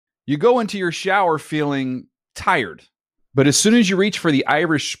You go into your shower feeling tired, but as soon as you reach for the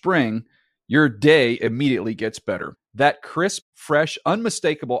Irish Spring, your day immediately gets better. That crisp, fresh,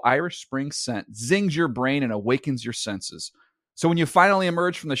 unmistakable Irish Spring scent zings your brain and awakens your senses. So when you finally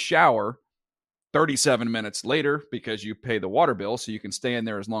emerge from the shower 37 minutes later, because you pay the water bill so you can stay in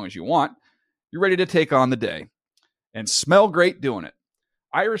there as long as you want, you're ready to take on the day and smell great doing it.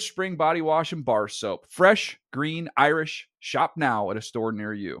 Irish Spring Body Wash and Bar Soap. Fresh, green, Irish. Shop now at a store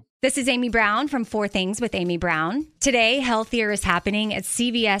near you. This is Amy Brown from 4 Things with Amy Brown. Today, healthier is happening at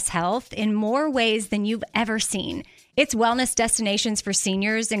CVS Health in more ways than you've ever seen. It's wellness destinations for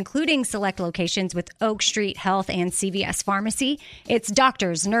seniors, including select locations with Oak Street Health and CVS Pharmacy. It's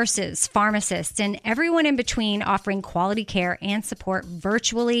doctors, nurses, pharmacists, and everyone in between offering quality care and support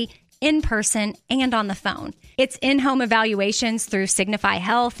virtually, in person, and on the phone. It's in-home evaluations through Signify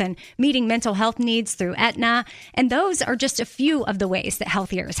Health and meeting mental health needs through Aetna. And those are just a few of the ways that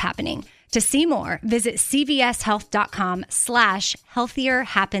healthier is happening. To see more, visit cvshealth.com/healthier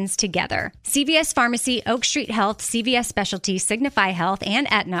happens together. CVS Pharmacy, Oak Street Health, CVS Specialty, Signify Health,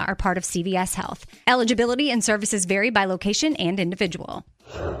 and Aetna are part of CVS Health. Eligibility and services vary by location and individual.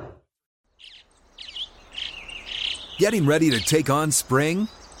 Getting ready to take on spring?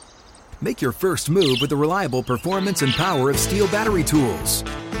 Make your first move with the reliable performance and power of Steel battery tools.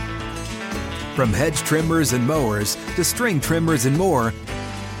 From hedge trimmers and mowers to string trimmers and more,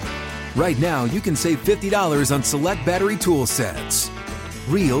 right now you can save $50 on select battery tool sets.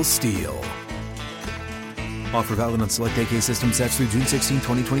 Real Steel. Offer valid on select AK system sets through June 16,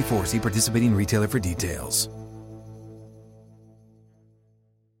 2024. See participating retailer for details.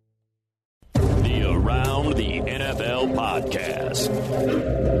 The Around the NFL podcast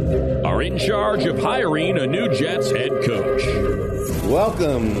are in charge of hiring a new Jets head coach.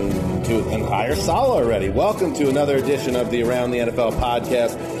 Welcome to an entire Sala already. Welcome to another edition of the Around the NFL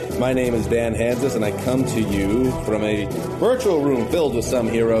podcast. My name is Dan Hansis, and I come to you from a virtual room filled with some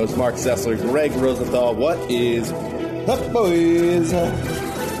heroes. Mark Sessler, Greg Rosenthal. What is up, boys?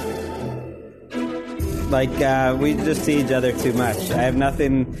 We just see each other too much. I have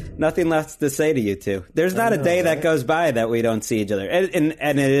nothing left to say to you two. There's not a day that goes by that we don't see each other. And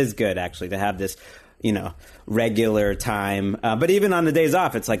it is good, actually, to have this, regular time. But even on the days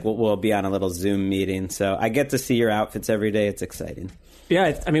off, it's like we'll be on a little Zoom meeting. So I get to see your outfits every day. It's exciting.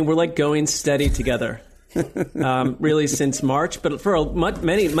 Yeah, I mean, we're like going steady together, really, since March. But for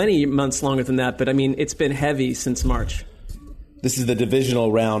many months longer than that. But, I mean, it's been heavy since March. This is the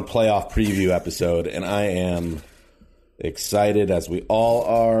divisional round playoff preview episode, and I am excited, as we all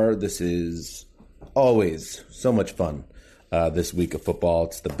are. This is always so much fun this week of football.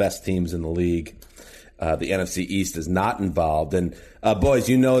 It's the best teams in the league. The NFC East is not involved. And, boys,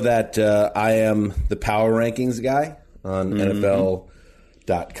 you know that I am the power rankings guy on NFL.com.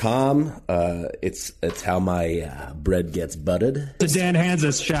 It's how my bread gets buttered. The Dan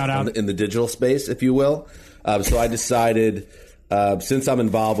Hansis shout out. In the digital space, if you will. So I decided... since I'm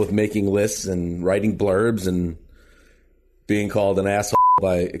involved with making lists and writing blurbs and being called an asshole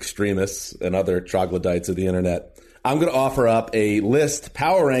by extremists and other troglodytes of the internet, I'm going to offer up a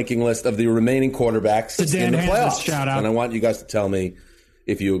power ranking list of the remaining quarterbacks in the playoffs. Shout out. And I want you guys to tell me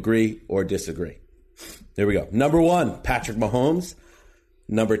if you agree or disagree. Here we go. Number 1, Patrick Mahomes.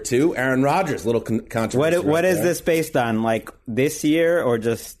 Number 2, Aaron Rodgers. Little controversy. What is this based on? Like this year or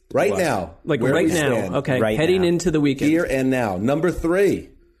just right now? Like right now. Stand. Okay. Right Heading now. into the weekend. Here and now. Number 3,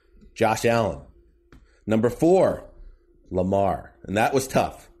 Josh Allen. Number 4, Lamar. And that was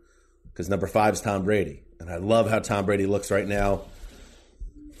tough because number 5 is Tom Brady. And I love how Tom Brady looks right now.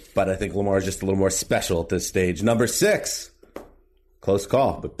 But I think Lamar is just a little more special at this stage. Number 6, close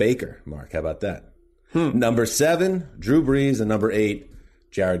call, but Baker. Mark, how about that? Number 7, Drew Brees. And number 8,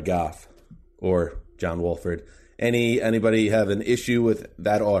 Jared Goff or John Wolford. Anybody have an issue with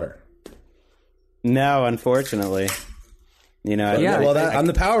that order? No, unfortunately. I'm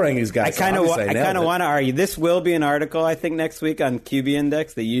the power rankings guy. I kind of want to argue. This will be an article, I think, next week on QB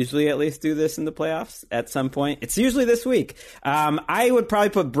Index. They usually at least do this in the playoffs at some point. It's usually this week. I would probably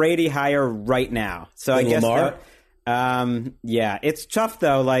put Brady higher right now. So I guess Lamar? Yeah, it's tough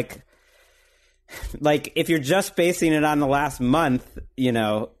though. Like if you're just basing it on the last month,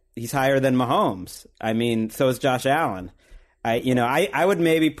 he's higher than Mahomes. I mean, so is Josh Allen. I would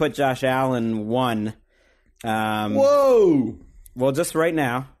maybe put Josh Allen 1. Whoa! Well, just right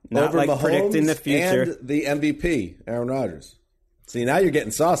now, not over like Mahomes predicting the future. And the MVP, Aaron Rodgers. See, now you're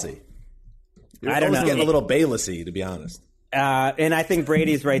getting saucy. I don't know. Getting a little Baylessy, to be honest. And I think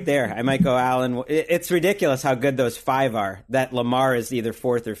Brady's right there. I might go Allen. It's ridiculous how good those 5 are. That Lamar is either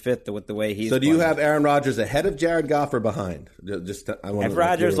 4th or 5th with the way he's So do you have Aaron Rodgers ahead of Jared Goff or behind? I have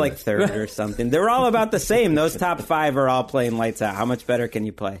Rodgers like 3rd or something. They're all about the same. Those top 5 are all playing lights out. How much better can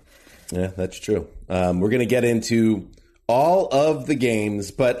you play? Yeah, that's true. We're going to get into all of the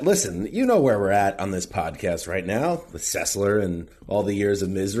games, but listen, you know where we're at on this podcast right now, with Sessler and all the years of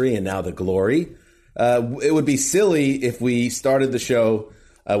misery and now the glory. It would be silly if we started the show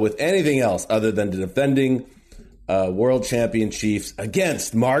with anything else other than the defending world champion Chiefs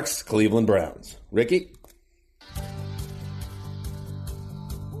against Mark's Cleveland Browns. Ricky?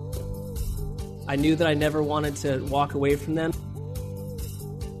 I knew that I never wanted to walk away from them.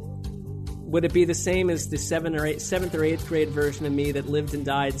 Would it be the same as the 7th or 8th grade version of me that lived and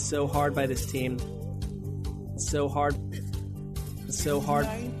died so hard by this team? So hard. So hard.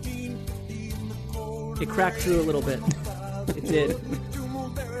 It cracked through a little bit. It did.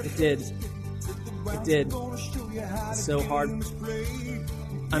 It did. It did. It's so hard.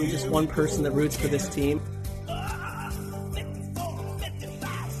 I'm just one person that roots for this team.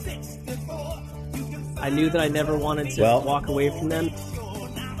 I knew that I never wanted to walk away from them.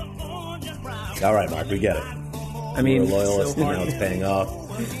 All right, Mark, we get it. I mean, you're a loyalist, so hard. now it's paying off.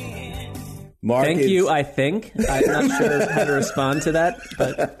 Mark, Thank you, I think. I'm not sure how to respond to that,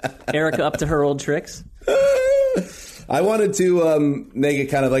 but Erica up to her old tricks. I wanted to make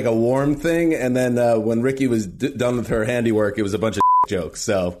it kind of like a warm thing, and then when Ricky was done with her handiwork, it was a bunch of jokes.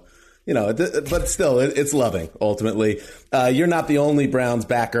 So, you know, but still, it's loving, ultimately. You're not the only Browns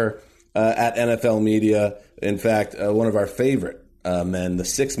backer at NFL Media. In fact, one of our favorite men, the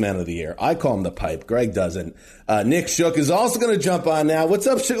 6th man of the year. I call him the Pipe. Greg doesn't. Nick Shook is also going to jump on now. What's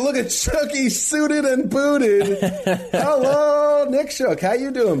up, Shook? Look at Shook. He's suited and booted. Hello, Nick Shook. How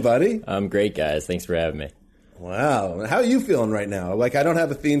you doing, buddy? I'm great, guys. Thanks for having me. Wow. How are you feeling right now? Like, I don't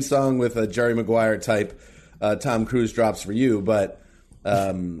have a theme song with a Jerry Maguire type Tom Cruise drops for you, but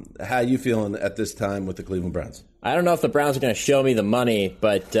how are you feeling at this time with the Cleveland Browns? I don't know if the Browns are going to show me the money,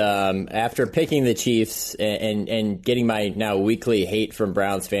 but after picking the Chiefs and getting my now weekly hate from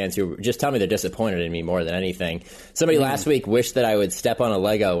Browns fans who just tell me they're disappointed in me more than anything, somebody last week wished that I would step on a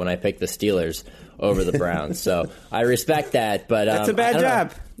Lego when I picked the Steelers over the Browns. So I respect that, but that's a bad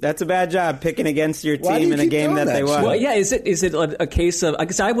job. That's a bad job picking against your team in a game that they won. Well, yeah, is it a case of,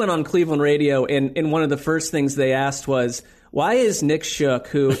 because I went on Cleveland radio and one of the first things they asked was, why is Nick Shook,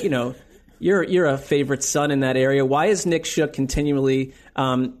 who, you know, you're a favorite son in that area, why is Nick Shook continually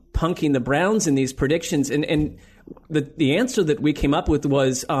punking the Browns in these predictions? And the answer that we came up with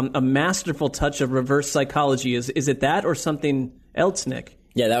was a masterful touch of reverse psychology. Is it that or something else, Nick?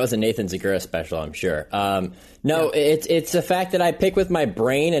 Yeah, that was a Nathan Zagura special, I'm sure. It's the fact that I pick with my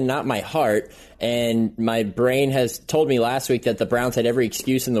brain and not my heart. And my brain has told me last week that the Browns had every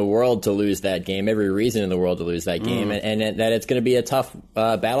excuse in the world to lose that game, every reason in the world to lose that game, and that it's going to be a tough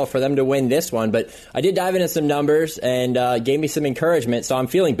battle for them to win this one. But I did dive into some numbers and gave me some encouragement. So I'm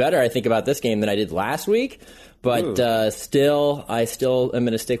feeling better, I think, about this game than I did last week. But I still am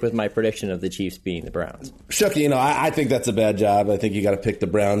going to stick with my prediction of the Chiefs beating the Browns. Shucky, you know, I think that's a bad job. I think you got to pick the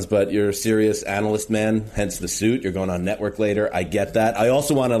Browns, but you're a serious analyst, man, hence the suit. You're going on network later. I get that. I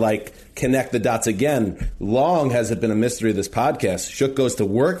also want to, connect the dots again. Long has it been a mystery of this podcast. Shook goes to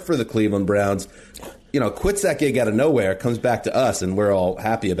work for the Cleveland Browns. You know, quits that gig out of nowhere, comes back to us, and we're all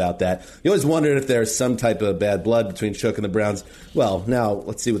happy about that. You always wondered if there's some type of bad blood between Shook and the Browns. Well, now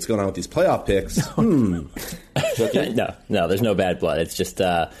let's see what's going on with these playoff picks. No, there's no bad blood. It's just,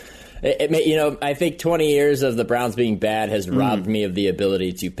 I think 20 years of the Browns being bad has robbed me of the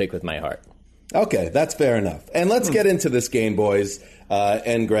ability to pick with my heart. Okay, that's fair enough. And let's get into this game, boys,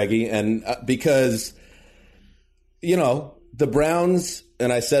 and Greggy, and because, you know, the Browns,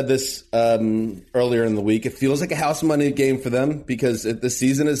 and I said this earlier in the week, it feels like a house money game for them because the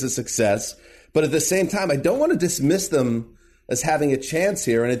season is a success. But at the same time, I don't want to dismiss them as having a chance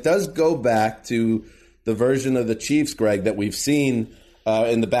here. And it does go back to the version of the Chiefs, Greg, that we've seen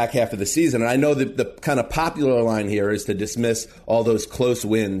in the back half of the season. And I know that the kind of popular line here is to dismiss all those close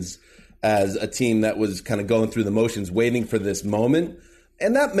wins as a team that was kind of going through the motions, waiting for this moment.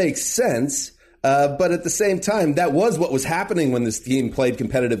 And that makes sense. But at the same time, that was what was happening when this team played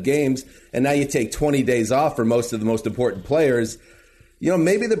competitive games. And now you take 20 days off for most of the most important players. You know,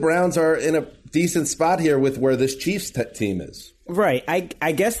 maybe the Browns are in a decent spot here with where this Chiefs team is. Right.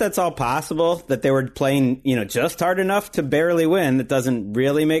 I guess that's all possible, that they were playing, just hard enough to barely win. That doesn't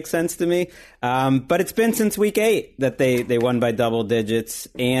really make sense to me. But it's been since week 8 that they won by double digits,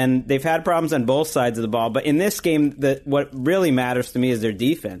 and they've had problems on both sides of the ball. But in this game, what really matters to me is their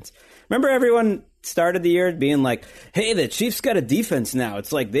defense. Remember everyone started the year being like, hey, the Chiefs got a defense now.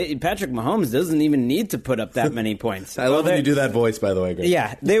 It's like Patrick Mahomes doesn't even need to put up that many points. I love when you do that voice, by the way, Greg.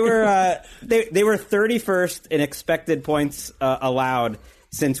 Yeah, they were they were 31st in expected points allowed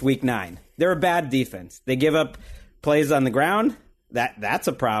since week 9. They're a bad defense. They give up plays on the ground. That's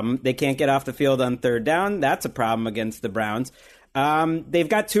a problem. They can't get off the field on third down. That's a problem against the Browns. They've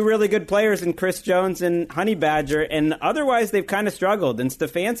got 2 really good players in Chris Jones and Honey Badger, and otherwise they've kind of struggled. And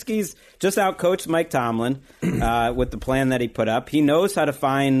Stefanski's just outcoached Mike Tomlin with the plan that he put up. He knows how to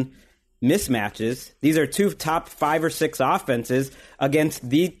find mismatches. These are 2 top 5 or 6 offenses against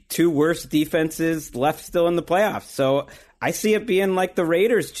the 2 worst defenses left still in the playoffs. So I see it being like the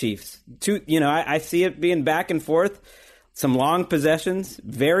Raiders Chiefs. I see it being back and forth, some long possessions,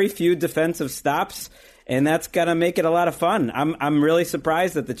 very few defensive stops. And that's going to make it a lot of fun. I'm really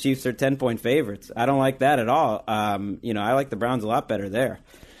surprised that the Chiefs are 10-point favorites. I don't like that at all. I like the Browns a lot better there.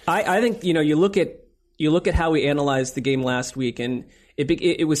 I think you look at how we analyzed the game last week, and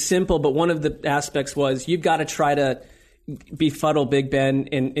it was simple. But one of the aspects was you've got to try to befuddle Big Ben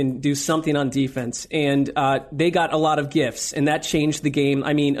and do something on defense. And they got a lot of gifts, and that changed the game,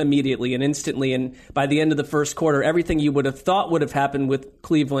 immediately and instantly. And by the end of the first quarter, everything you would have thought would have happened with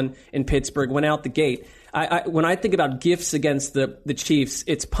Cleveland and Pittsburgh went out the gate. When I think about gifts against the Chiefs,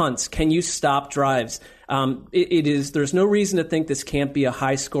 it's punts. Can you stop drives? There's no reason to think this can't be a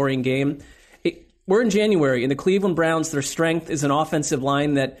high-scoring game. We're in January, and the Cleveland Browns, their strength is an offensive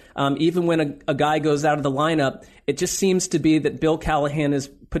line that even when a guy goes out of the lineup, it just seems to be that Bill Callahan has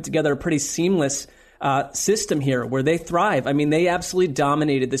put together a pretty seamless system here where they thrive. They absolutely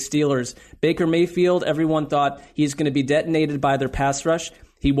dominated the Steelers. Baker Mayfield, everyone thought he's going to be detonated by their pass rush.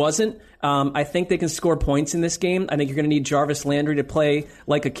 He wasn't. I think they can score points in this game. I think you're going to need Jarvis Landry to play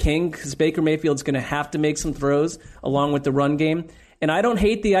like a king because Baker Mayfield's going to have to make some throws along with the run game. And I don't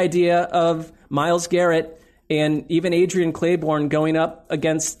hate the idea of Myles Garrett and even Adrian Claiborne going up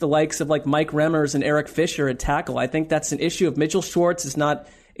against the likes of like Mike Remmers and Eric Fisher at tackle. I think that's an issue. If Mitchell Schwartz is not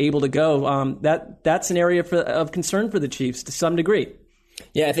able to go, that's an area of concern for the Chiefs to some degree.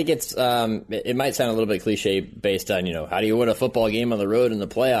 Yeah, I think it might sound a little bit cliche based on, how do you win a football game on the road in the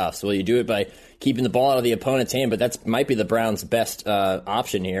playoffs? Well, you do it by keeping the ball out of the opponent's hand, but that might be the Browns' best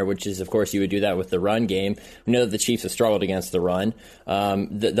option here, which is, of course, you would do that with the run game. We know that the Chiefs have struggled against the run.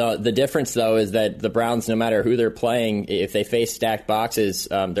 The difference, though, is that the Browns, no matter who they're playing, if they face stacked boxes,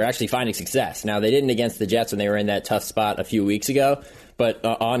 they're actually finding success. Now, they didn't against the Jets when they were in that tough spot a few weeks ago, but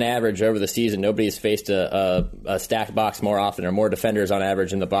on average, over the season, nobody's faced a stacked box more often or more defenders on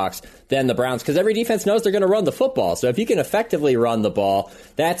average in the box than the Browns because every defense knows they're going to run the football. So if you can effectively run the ball,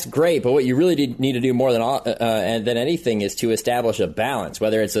 that's great. But what you really need to do more than anything is to establish a balance,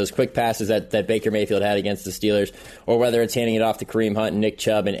 whether it's those quick passes that Baker Mayfield had against the Steelers or whether it's handing it off to Kareem Hunt and Nick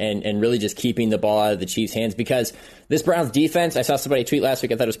Chubb and really just keeping the ball out of the Chiefs' hands because this Browns defense, I saw somebody tweet last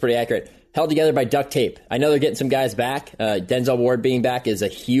week, I thought it was pretty accurate, held together by duct tape. I know they're getting some guys back. Denzel Ward being back is a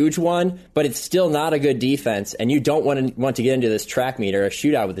huge one, but it's still not a good defense, and you don't want to get into this track meet or a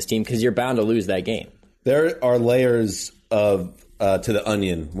shootout with this team because you're bound to lose that game. There are layers of to the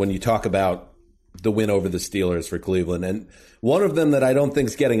onion when you talk about the win over the Steelers for Cleveland, and one of them that I don't think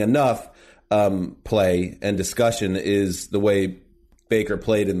is getting enough play and discussion is the way Baker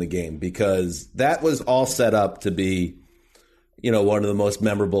played in the game because that was all set up to be one of the most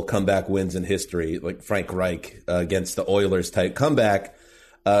memorable comeback wins in history, like Frank Reich against the Oilers type comeback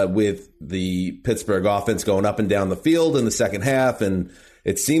with the Pittsburgh offense going up and down the field in the second half. And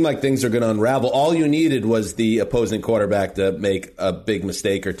it seemed like things are going to unravel. All you needed was the opposing quarterback to make a big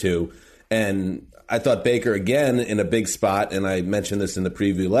mistake or two. And I thought Baker, again, in a big spot, and I mentioned this in the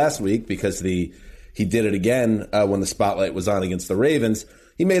preview last week because he did it again when the spotlight was on against the Ravens.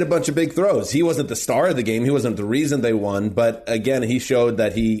 He made a bunch of big throws. He wasn't the star of the game. He wasn't the reason they won. But again, he showed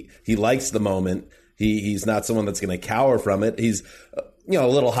that he likes the moment. He's not someone that's going to cower from it. He's a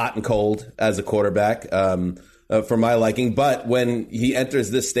little hot and cold as a quarterback for my liking. But when he enters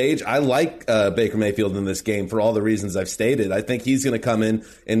this stage, I like Baker Mayfield in this game for all the reasons I've stated. I think he's going to come in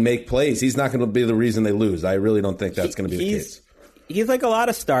and make plays. He's not going to be the reason they lose. I really don't think that's going to be the case. He's like a lot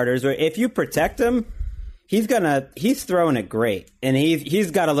of starters where if you protect him, he's throwing it great, and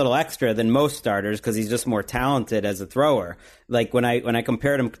he's got a little extra than most starters because he's just more talented as a thrower. Like when I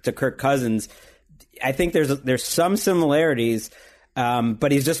compared him to Kirk Cousins, I think there's some similarities.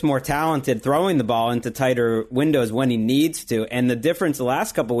 But he's just more talented throwing the ball into tighter windows when he needs to. And the difference the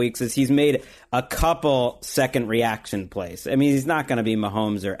last couple weeks is he's made a couple second reaction plays. I mean, he's not going to be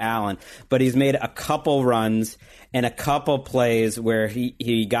Mahomes or Allen, but he's made a couple runs and a couple plays where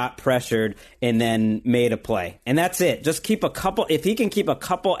he got pressured and then made a play. And that's it. Just keep a couple, if he can keep a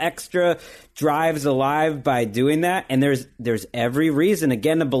couple extra drives alive by doing that, and there's every reason,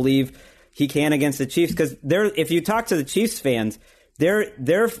 again, to believe he can against the Chiefs, because if you talk to the Chiefs fans,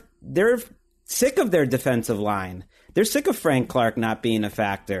 they're sick of their defensive line. They're sick of Frank Clark not being a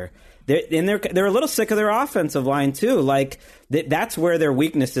factor. They're a little sick of their offensive line too. Like that's where their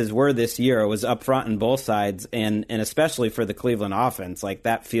weaknesses were this year. It was up front on both sides, and especially for the Cleveland offense. Like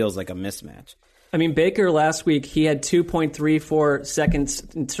that feels like a mismatch. I mean, Baker last week, he had 2.34 seconds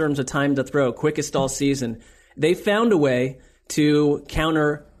in terms of time to throw, quickest all season. They found a way to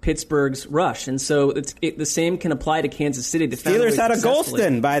counter Pittsburgh's rush, and so the same can apply to Kansas City. Steelers had a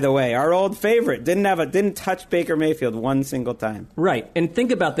Golston, by the way, our old favorite. Didn't touch Baker Mayfield one single time. Right, and think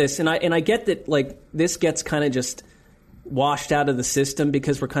about this, and I get that like this gets kind of just washed out of the system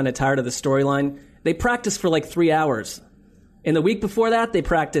because we're kind of tired of the storyline. They practiced for like 3 hours. And the week before that, they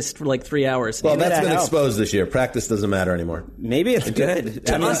practiced for like 3 hours. Well, that's been exposed this year. Practice doesn't matter anymore. Maybe it's good.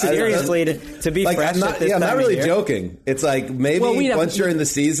 I mean, seriously, to be like, fresh at this time I'm not really of joking. It's like maybe once you're in the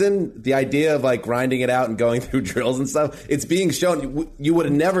season, the idea of like grinding it out and going through drills and stuff, it's being shown. You would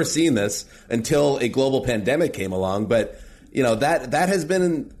have never seen this until a global pandemic came along. But you know that has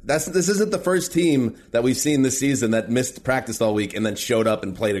been this isn't the first team that we've seen this season that missed practice all week and then showed up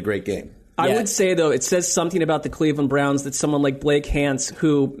and played a great game. I would say, though, it says something about the Cleveland Browns that someone like Blake Hance,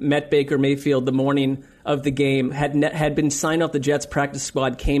 who met Baker Mayfield the morning of the game, had been signed off the Jets practice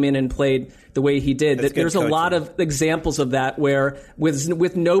squad, came in and played the way he did. There's a lot of examples of that where,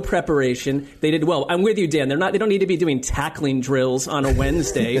 with no preparation, they did well. I'm with you, Dan. They don't need to be doing tackling drills on a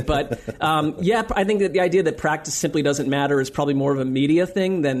Wednesday, but I think that the idea that practice simply doesn't matter is probably more of a media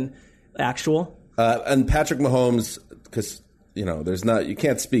thing than actual. And Patrick Mahomes, because you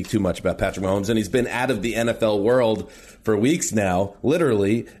can't speak too much about Patrick Mahomes, and he's been out of the NFL world for weeks now,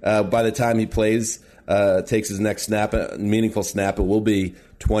 literally. By the time he plays, takes his next meaningful snap, it will be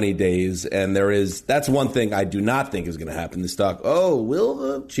 20 days. And that's one thing I do not think is going to happen. This talk, will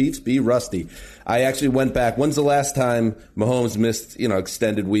the Chiefs be rusty? I actually went back. When's the last time Mahomes missed,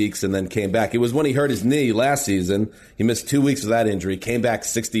 extended weeks and then came back? It was when he hurt his knee last season. He missed 2 weeks with that injury, came back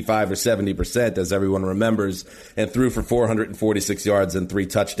 65 or 70%, as everyone remembers, and threw for 446 yards and 3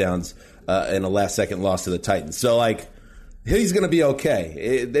 touchdowns in a last-second loss to the Titans. So, he's going to be okay.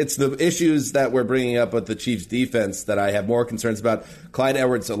 It's the issues that we're bringing up with the Chiefs' defense that I have more concerns about. Clyde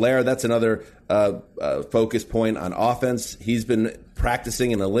Edwards-Helaire, that's another focus point on offense. He's been practicing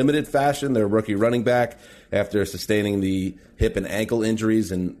in a limited fashion, their rookie running back, after sustaining the hip and ankle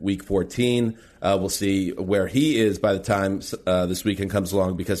injuries in Week 14. We'll see where he is by the time this weekend comes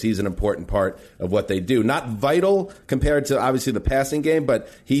along, because he's an important part of what they do. Not vital compared to, obviously, the passing game, but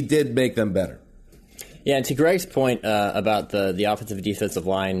he did make them better. Yeah, and to Greg's point about the offensive and defensive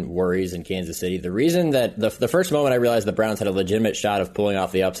line worries in Kansas City, the reason that the first moment I realized the Browns had a legitimate shot of pulling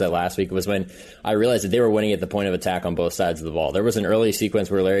off the upset last week was when I realized that they were winning at the point of attack on both sides of the ball. There was an early sequence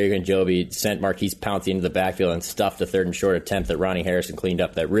where Larry Ogunjobi sent Marquise Pouncey into the backfield and stuffed a 3rd and short attempt that Ronnie Harrison cleaned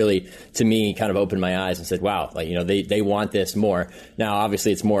up that really, to me, kind of opened my eyes and said, wow, they want this more. Now,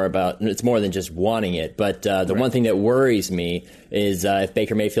 obviously, it's more than just wanting it, but the one thing that worries me is if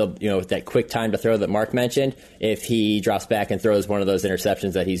Baker Mayfield, with that quick time to throw that Mark mentioned, if he drops back and throws one of those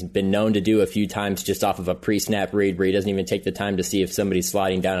interceptions that he's been known to do a few times just off of a pre-snap read where he doesn't even take the time to see if somebody's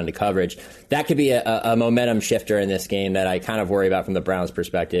sliding down into coverage, that could be a momentum shifter in this game that I kind of worry about from the Browns'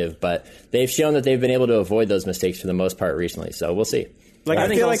 perspective. But they've shown that they've been able to avoid those mistakes for the most part recently, so we'll see. I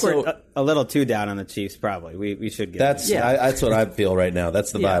feel like we're a little too down on the Chiefs, probably. We should get that's what I feel right now.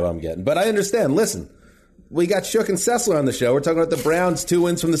 That's the vibe I'm getting. But I understand. Listen. We got Shook and Sessler on the show. We're talking about the Browns' 2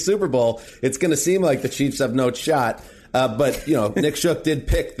 wins from the Super Bowl. It's going to seem like the Chiefs have no shot. But, Nick Shook did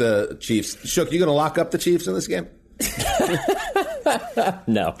pick the Chiefs. Shook, you going to lock up the Chiefs in this game?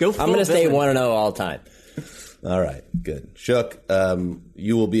 No. I'm going to stay 1-0 all time. All right, good. Shook,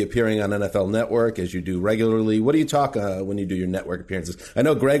 you will be appearing on NFL Network as you do regularly. What do you talk when you do your network appearances? I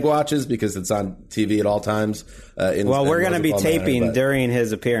know Greg watches because it's on TV at all times. We're going to be taping during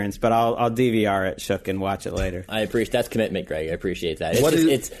his appearance, but I'll DVR it, Shook, and watch it later. I appreciate that's commitment, Greg. I appreciate that.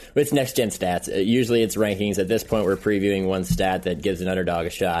 It's next gen stats. Usually it's rankings. At this point, we're previewing one stat that gives an underdog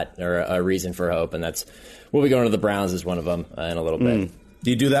a shot or a reason for hope, and we'll be going to the Browns as one of them in a little bit. Do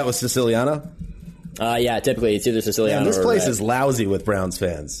you do that with Siciliano? Yeah, typically it's either Siciliano or this place Red. is lousy with Browns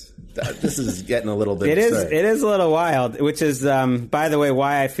fans. This is getting a little bit. It absurd. is a little wild, which is, by the way,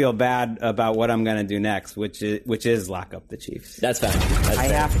 why I feel bad about what I'm going to do next, which is lock up the Chiefs. That's fine. I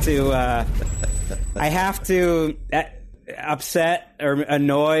have to upset or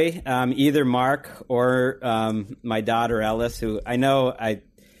annoy either Mark or my daughter Ellis, who I know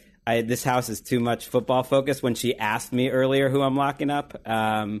this house is too much football focused. When she asked me earlier who I'm locking up,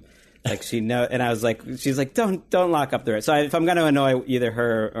 like she know, and I was like, she's like, don't lock up the rest. So if I'm going to annoy either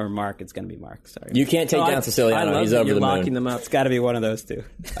her or Mark, it's going to be Mark. Sorry, you can't take down Siciliano. He's over the moon. Locking them up. It's got to be one of those two.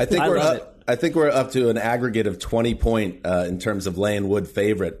 I think we're up to an aggregate of 20 point in terms of laying wood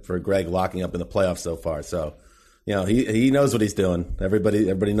favorite for Greg locking up in the playoffs so far. So, he knows what he's doing.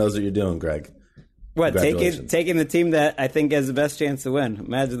 Everybody knows what you're doing, Greg. What, taking the team that I think has the best chance to win?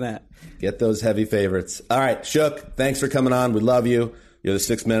 Imagine that. Get those heavy favorites. All right, Shook, thanks for coming on. We love you. You're the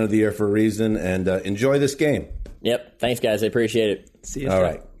sixth man of the year for a reason, and enjoy this game. Yep. Thanks, guys. I appreciate it. See you. All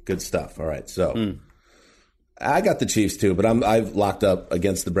right. Good stuff. All right. So I got the Chiefs too, but I've locked up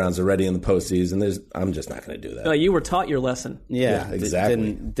against the Browns already in the postseason. I'm just not going to do that. No, you were taught your lesson. Yeah,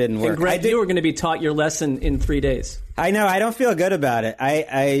 exactly. Didn't work. And Greg, you were going to be taught your lesson in 3 days. I know. I don't feel good about it.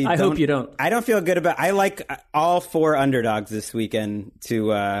 I hope you don't. I don't feel good about. I like all 4 underdogs this weekend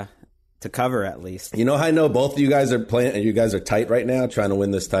to cover at least. You know how I know both of you guys are playing, and you guys are tight right now trying to win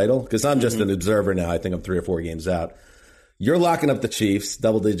this title? Because I'm just an observer now. I think I'm 3 or 4 games out. You're locking up the Chiefs,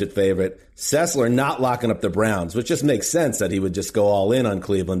 double-digit favorite. Sessler not locking up the Browns, which just makes sense that he would just go all in on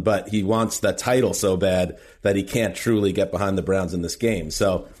Cleveland, but he wants the title so bad that he can't truly get behind the Browns in this game.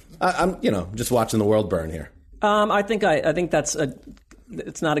 So I'm just watching the world burn here. I think that's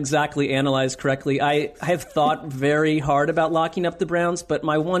it's not exactly analyzed correctly. I have thought very hard about locking up the Browns, but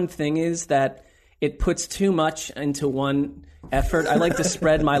my one thing is that it puts too much into one effort. I like to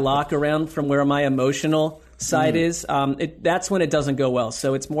spread my lock around from where my emotional side is. That's when it doesn't go well.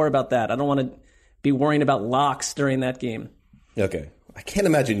 So it's more about that. I don't want to be worrying about locks during that game. Okay. I can't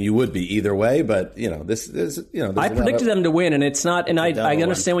imagine you would be either way, but this is I predicted them to win, and it's not. And I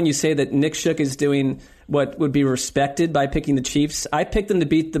understand when you say that Nick Shook is doing what would be respected by picking the Chiefs. I picked them to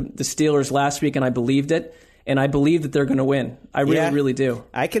beat the Steelers last week, and I believed it. And I believe that they're going to win. I really do.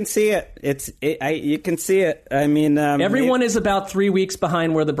 I can see it. You can see it. I mean, everyone is about 3 weeks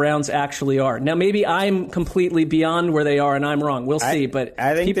behind where the Browns actually are. Now, maybe I'm completely beyond where they are, and I'm wrong. We'll see. But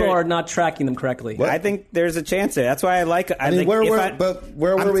I think people are not tracking them correctly. I think there's a chance there. That's why I like. Where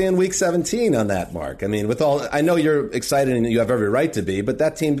were we in Week 17 on that, Mark? I mean, I know you're excited and you have every right to be, but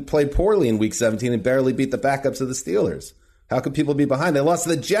that team played poorly in Week 17 and barely beat the backups of the Steelers. How could people be behind? They lost to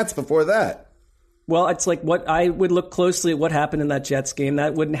the Jets before that. Well, it's like what I would look closely at what happened in that Jets game.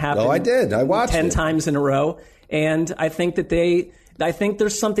 That wouldn't happen. Oh, I did. I watched 10 times in a row. And I think that I think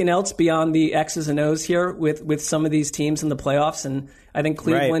there's something else beyond the X's and O's here with some of these teams in the playoffs. And I think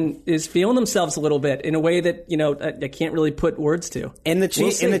Cleveland is feeling themselves a little bit in a way that, I can't really put words to. And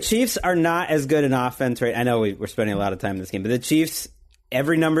the Chiefs are not as good in offense, right? I know we're spending a lot of time in this game, but the Chiefs,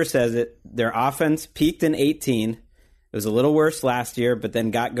 every number says it. Their offense peaked in 18. It was a little worse last year, but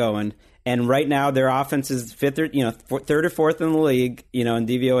then got going. And right now, their offense is third or fourth in the league, in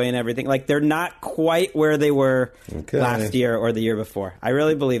DVOA and everything. Like, they're not quite where they were last year or the year before. I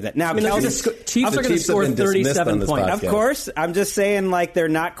really believe that. Now, Chiefs are going to score 37 points. Of course. I'm just saying, they're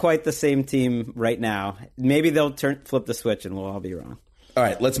not quite the same team right now. Maybe they'll flip the switch and we'll all be wrong. All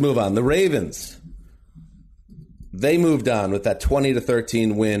right, let's move on. The Ravens, they moved on with that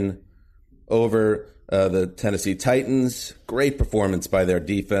 20-13 win over the Tennessee Titans. Great performance by their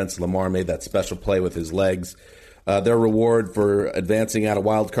defense. Lamar made that special play with his legs. Their reward for advancing out of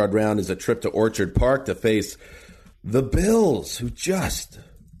wild card round is a trip to Orchard Park to face the Bills, who just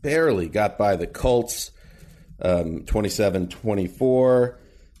barely got by the Colts 27-24,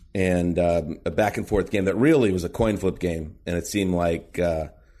 and a back-and-forth game that really was a coin flip game. And it seemed like,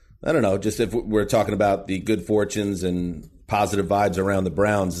 I don't know, just if we're talking about the good fortunes and positive vibes around the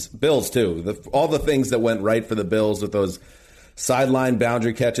Browns, Bills too. All the things that went right for the Bills with those sideline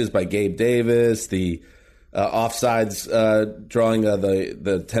boundary catches by Gabe Davis, the offsides drawing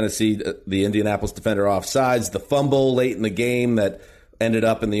the Tennessee, the Indianapolis defender offsides, the fumble late in the game that ended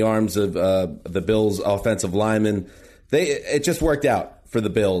up in the arms of the Bills offensive lineman. It just worked out for the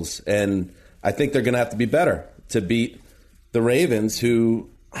Bills, and I think they're going to have to be better to beat the Ravens, who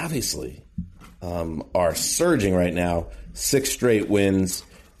obviously are surging right now. 6 straight wins,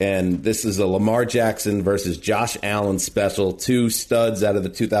 and this is a Lamar Jackson versus Josh Allen special. 2 studs out of the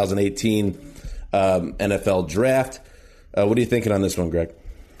 2018 NFL draft. What are you thinking on this one, Greg?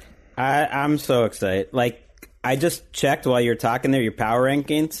 I'm so excited. I just checked while you're talking there your power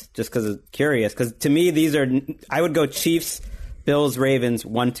rankings, just because I'm curious. Because to me, I would go Chiefs, Bills, Ravens,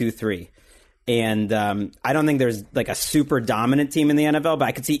 1, 2, 3. And I don't think there's like a super dominant team in the NFL, but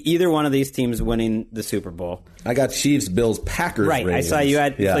I could see either one of these teams winning the Super Bowl. I got Chiefs, Bills, Packers. Right, Ravens. I saw you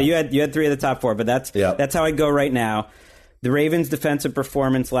had. So you had 3 of the top 4, but that's how I go right now. The Ravens' defensive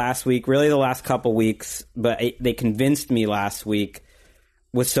performance last week, really the last couple weeks, but they convinced me last week,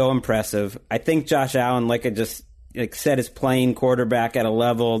 was so impressive. I think Josh Allen, like I just said, is playing quarterback at a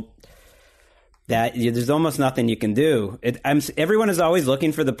level that there's almost nothing you can do. Everyone is always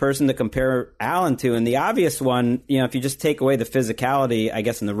looking for the person to compare Allen to, and the obvious one, if you just take away the physicality, I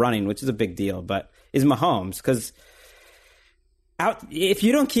guess, in the running, which is a big deal, but is Mahomes, because if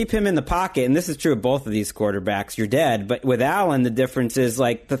you don't keep him in the pocket, and this is true of both of these quarterbacks, you're dead. But with Allen, the difference is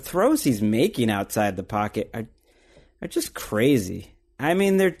like the throws he's making outside the pocket are just crazy. I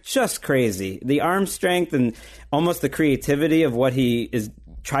mean, they're just crazy. The arm strength and almost the creativity of what he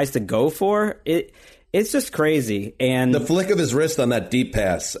tries to go for, it's just crazy. And the flick of his wrist on that deep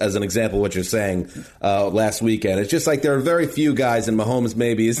pass, as an example of what you're saying last weekend, it's just like there are very few guys, and Mahomes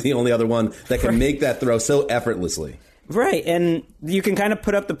maybe is the only other one that can make that throw so effortlessly. Right, and you can kind of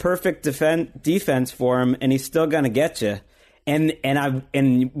put up the perfect defense for him, and he's still going to get you. And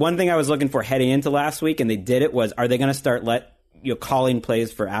one thing I was looking for heading into last week, and they did it, was are they going to start calling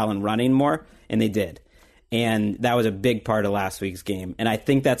plays for Allen running more? And they did. And that was a big part of last week's game. And I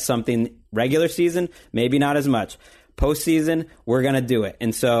think that's something regular season, maybe not as much. Postseason, we're going to do it.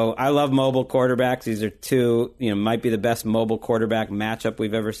 And so I love mobile quarterbacks. These are two, might be the best mobile quarterback matchup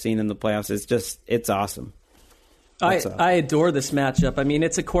we've ever seen in the playoffs. It's awesome. I adore this matchup. I mean,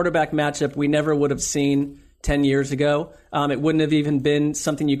 it's a quarterback matchup we never would have seen 10 years ago. It wouldn't have even been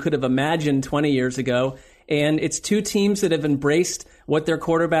something you could have imagined 20 years ago. And it's two teams that have embraced what their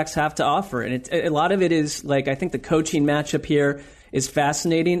quarterbacks have to offer. And a lot of it is, like, I think the coaching matchup here is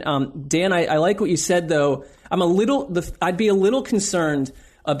fascinating. Dan, I like what you said, though. I'd be a little concerned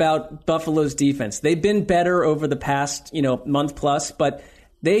about Buffalo's defense. They've been better over the past, month plus, but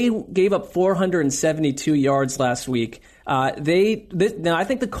they gave up 472 yards last week. Now, I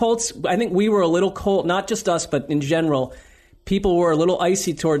think the Colts, we were a little cold, not just us, but in general, people were a little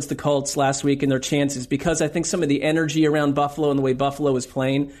icy towards the Colts last week and their chances, because I think some of the energy around Buffalo and the way Buffalo was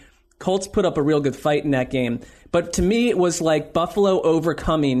playing, Colts put up a real good fight in that game. But to me, it was like Buffalo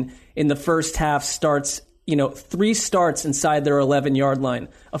overcoming in the first half starts, 3 starts inside their 11-yard line,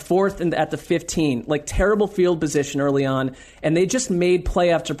 a 4th at the 15, like terrible field position early on. And they just made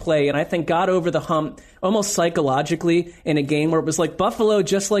play after play. And I think got over the hump almost psychologically in a game where it was like Buffalo,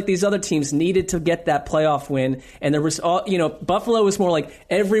 just like these other teams, needed to get that playoff win. And there was Buffalo was more like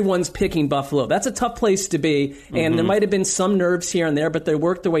everyone's picking Buffalo. That's a tough place to be. And there might have been some nerves here and there, but they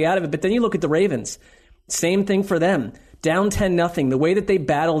worked their way out of it. But then you look at the Ravens, same thing for them. Down 10-0. The way that they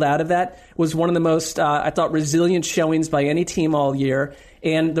battled out of that was one of the most, I thought, resilient showings by any team all year.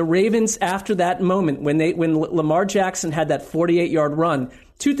 And the Ravens, after that moment, when Lamar Jackson had that 48-yard run,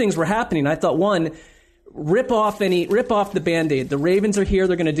 2 things were happening. I thought, one, rip off the Band-Aid. The Ravens are here.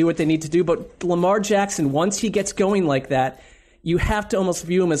 They're going to do what they need to do. But Lamar Jackson, once he gets going like that, you have to almost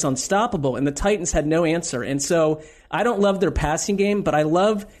view him as unstoppable. And the Titans had no answer. And so I don't love their passing game, but I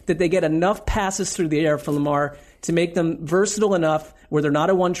love that they get enough passes through the air for Lamar to make them versatile enough where they're not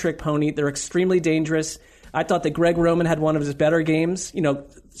a one-trick pony. They're extremely dangerous. I thought that Greg Roman had one of his better games.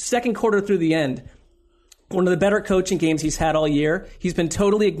 Second quarter through the end, one of the better coaching games he's had all year. He's been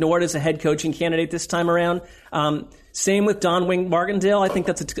totally ignored as a head coaching candidate this time around. Same with Don Wink Martindale. I think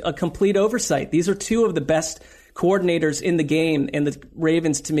that's a complete oversight. These are 2 of the best coordinators in the game, and the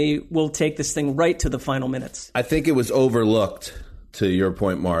Ravens, to me, will take this thing right to the final minutes. I think it was overlooked, to your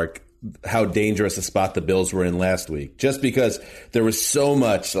point, Mark, how dangerous a spot the Bills were in last week. Just because there was so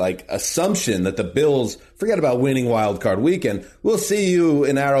much assumption that the Bills, forget about winning wild card weekend, we'll see you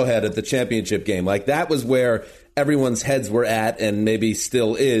in Arrowhead at the championship game. That was where everyone's heads were at, and maybe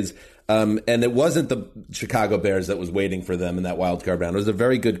still is. And it wasn't the Chicago Bears that was waiting for them in that wild card round. It was a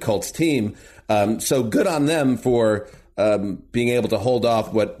very good Colts team. So good on them for being able to hold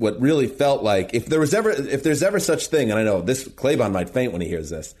off what really felt like, if there's ever such thing, and I know this, Claybon might faint when he hears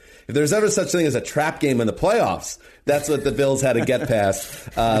this, if there's ever such thing as a trap game in the playoffs, that's what the Bills had to get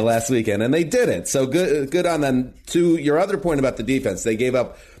past last weekend, and they did it. So good on them. To your other point about the defense, they gave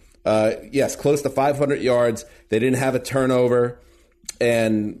up, close to 500 yards. They didn't have a turnover.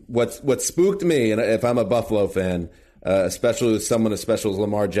 And what spooked me, and if I'm a Buffalo fan, especially with someone as special as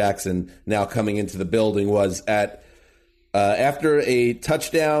Lamar Jackson now coming into the building, was after a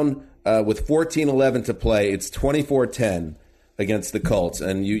touchdown with 14-11 to play, it's 24-10 against the Colts.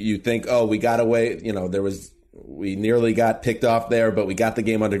 And you think, we got away, we nearly got picked off there, but we got the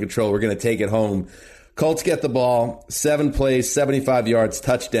game under control. We're going to take it home. Colts get the ball, 7 plays, 75 yards,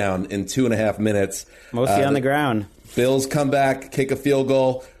 touchdown in 2.5 minutes. Mostly on the ground. Bills come back, kick a field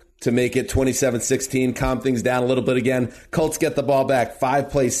goal to make it 27-16, calm things down a little bit again. Colts get the ball back, 5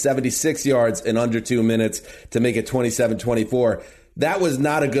 plays, 76 yards in under 2 minutes to make it 27-24. That was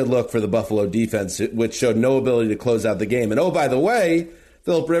not a good look for the Buffalo defense, which showed no ability to close out the game. And oh, by the way,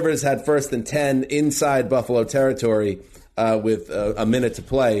 Phillip Rivers had 1st and 10 inside Buffalo territory with a minute to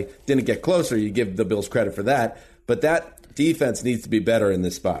play. Didn't get closer. You give the Bills credit for that. But that defense needs to be better in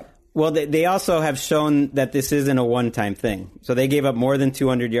this spot. Well, they also have shown that this isn't a one-time thing. So they gave up more than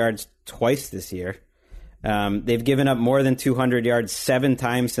 200 yards twice this year. They've given up more than 200 yards 7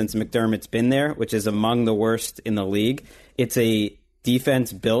 times since McDermott's been there, which is among the worst in the league. It's a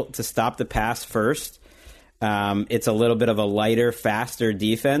defense built to stop the pass first. It's a little bit of a lighter, faster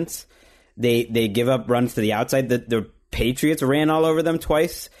defense. They give up runs to the outside. The Patriots ran all over them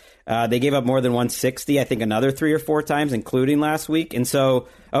twice. They gave up more than 160, I think another 3 or 4 times, including last week. And so,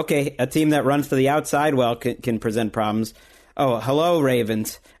 okay, a team that runs to the outside, well, can present problems. Oh, hello,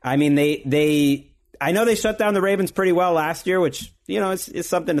 Ravens. I mean, I know they shut down the Ravens pretty well last year, which, is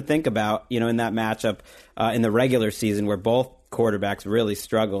something to think about, in that matchup in the regular season where both quarterbacks really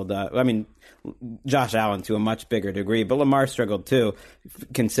struggled. Josh Allen to a much bigger degree, but Lamar struggled too,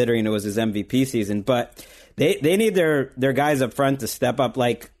 considering it was his MVP season. But they need their guys up front to step up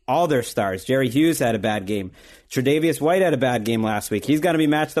like all their stars. Jerry Hughes had a bad game. Tre'Davious White had a bad game last week. He's going to be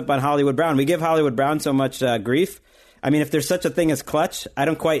matched up on Hollywood Brown. We give Hollywood Brown so much grief. I mean, if there's such a thing as clutch, I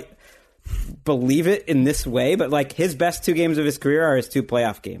don't quite believe it in this way, but like his best 2 games of his career are his 2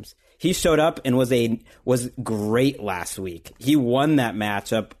 playoff games. He showed up and was great last week. He won that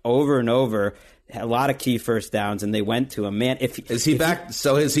matchup over and over. A lot of key first downs, and they went to him. Man, is he back?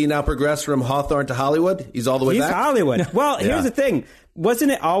 So has he now progressed from Hawthorne to Hollywood? He's all the way back? He's Hollywood. Well, Here's the thing.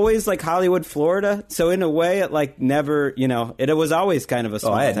 Wasn't it always like Hollywood, Florida? So in a way, it like never, it was always kind of a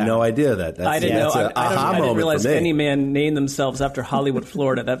small I had town. no idea that. I didn't know. I didn't realize any man named themselves after Hollywood,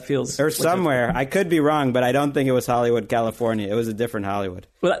 Florida. That feels... Or somewhere. I could be wrong, but I don't think it was Hollywood, California. It was a different Hollywood.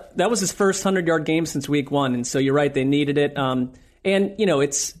 Well, that was his first 100-yard game since week 1, and so you're right, they needed it. And,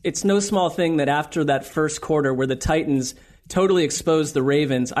 it's no small thing that after that first quarter where the Titans totally exposed the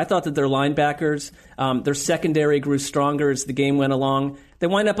Ravens, I thought that their linebackers, their secondary grew stronger as the game went along. They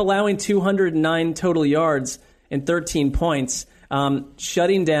wind up allowing 209 total yards and 13 points,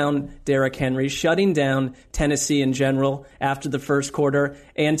 shutting down Derrick Henry, shutting down Tennessee in general after the first quarter.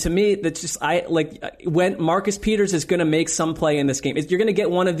 And to me, that's just when Marcus Peters is going to make some play in this game. You're going to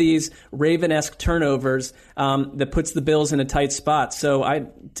get one of these Raven-esque turnovers that puts the Bills in a tight spot. So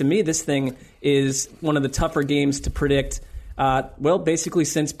to me, this thing is one of the tougher games to predict. Basically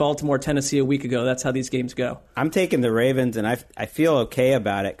since Baltimore, Tennessee a week ago. That's how these games go. I'm taking the Ravens, and I feel okay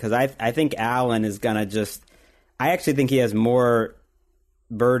about it because I think Allen is going to just... I actually think he has more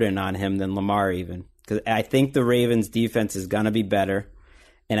burden on him than Lamar even. Because I think the Ravens' defense is going to be better,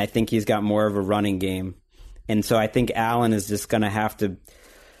 and I think he's got more of a running game. And so I think Allen is just going to have to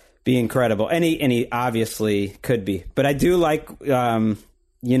be incredible. And he obviously could be. But I do like, when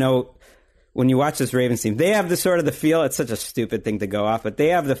you watch this Ravens team, they have the sort of the feel, it's such a stupid thing to go off, but they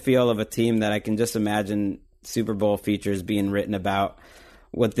have the feel of a team that I can just imagine Super Bowl features being written about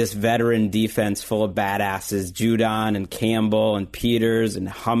with this veteran defense full of badasses, Judon and Campbell and Peters and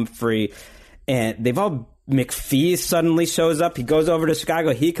Humphrey. And they've all, McPhee suddenly shows up. He goes over to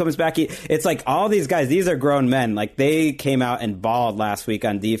Chicago. He comes back. It's like all these guys, these are grown men. Like they came out and balled last week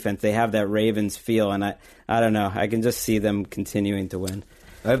on defense. They have that Ravens feel. And I don't know. I can just see them continuing to win.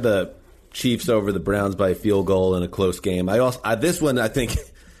 I have the Chiefs over the Browns by a field goal in a close game. This one, I think,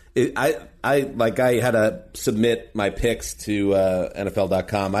 I had to submit my picks to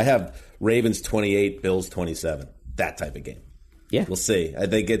NFL.com. I have Ravens 28, Bills 27. That type of game. Yeah, we'll see. I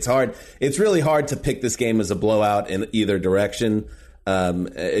think it's hard. It's really hard to pick this game as a blowout in either direction.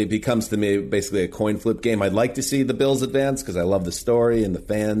 It becomes to me basically a coin flip game. I'd like to see the Bills advance because I love the story and the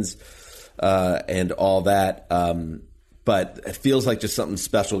fans and all that. But it feels like just something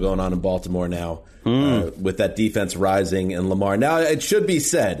special going on in Baltimore now with that defense rising and Lamar. Now, it should be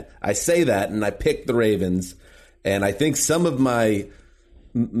said, I say that, and I picked the Ravens, and I think some of my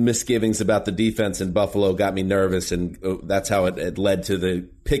misgivings about the defense in Buffalo got me nervous, and that's how it led to the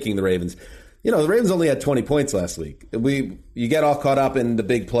picking the Ravens. The Ravens only had 20 points last week. You get all caught up in the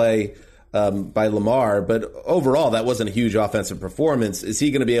big play by Lamar, but overall, that wasn't a huge offensive performance. Is he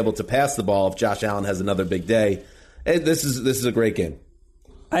going to be able to pass the ball if Josh Allen has another big day? This is a great game.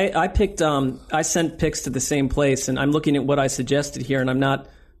 I picked. I sent picks to the same place, and I'm looking at what I suggested here, and I'm not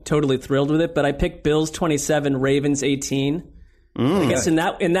totally thrilled with it. But I picked Bills 27, Ravens 18. I guess in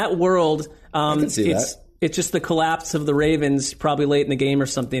that world, it's just the collapse of the Ravens probably late in the game or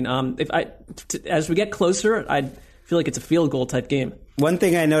something. As we get closer, I feel like it's a field goal type game. One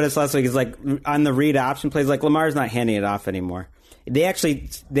thing I noticed last week is like on the read option plays, like Lamar's not handing it off anymore. They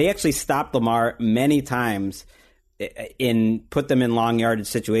actually stopped Lamar many times in put them in long yardage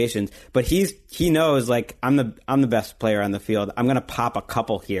situations, but he knows like I'm the best player on the field. I'm going to pop a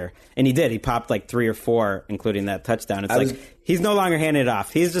couple here, and he did. He popped like 3 or 4, including that touchdown. It's he's no longer handing it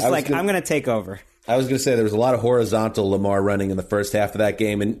off. He's just I'm going to take over. I was going to say there was a lot of horizontal Lamar running in the first half of that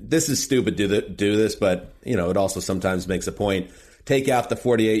game, and this is stupid to do this, but it also sometimes makes a point. Take out the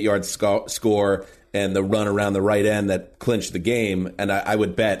 48-yard score and the run around the right end that clinched the game, and I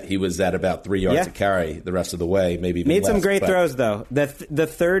would bet he was at about 3 yards to carry the rest of the way, maybe even Made less, some great throws, though. The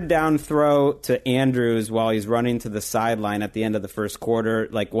third down throw to Andrews while he's running to the sideline at the end of the first quarter,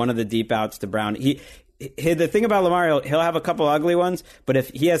 like one of the deep outs to Brown. The thing about Lamar, he'll have a couple ugly ones, but if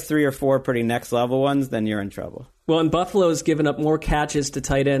he has 3 or 4 pretty next-level ones, then you're in trouble. Well, and Buffalo's given up more catches to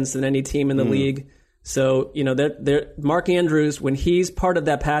tight ends than any team in the league. So, Mark Andrews, when he's part of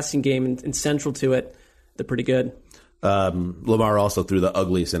that passing game and central to it, they're pretty good. Lamar also threw the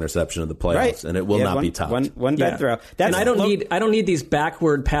ugliest interception of the playoffs, and it will not be topped. One bad throw. And I don't need these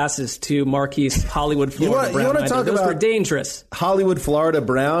backward passes to Marquise Hollywood Florida Brown. You want to talk Those about were dangerous. Hollywood Florida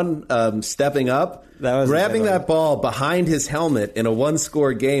Brown stepping up, grabbing that ball behind his helmet in a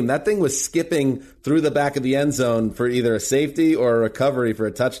one-score game. That thing was skipping through the back of the end zone for either a safety or a recovery for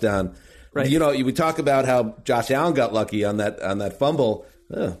a touchdown. Right. We talk about how Josh Allen got lucky on that fumble.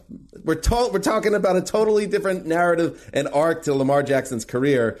 We're talking about a totally different narrative and arc to Lamar Jackson's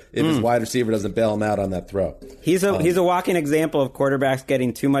career if his wide receiver doesn't bail him out on that throw. He's a walking example of quarterbacks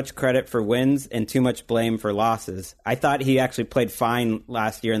getting too much credit for wins and too much blame for losses. I thought he actually played fine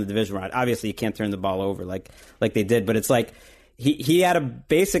last year in the division round. Obviously, you can't turn the ball over like they did, but it's like he had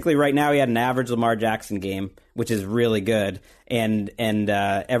basically right now he had an average Lamar Jackson game, which is really good, and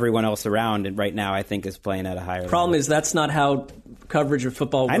everyone else around and right now I think is playing at a higher level. Problem is that's not how coverage of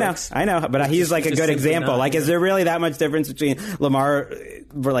football works. I know, but he's like a good example. Like, is there really that much difference between Lamar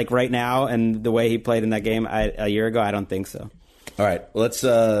like right now and the way he played in that game a year ago? I don't think so. All right, let's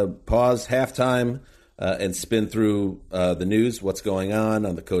pause halftime and spin through the news, what's going on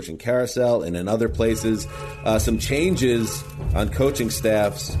the coaching carousel and in other places. Some changes on coaching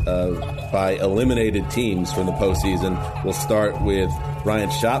staffs by eliminated teams from the postseason. We'll start with Ryan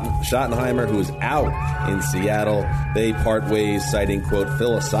Schottenheimer, who is out in Seattle. They part ways, citing, quote,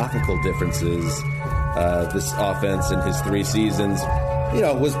 philosophical differences. This offense in his 3 seasons,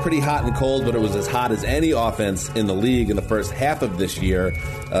 was pretty hot and cold, but it was as hot as any offense in the league in the first half of this year,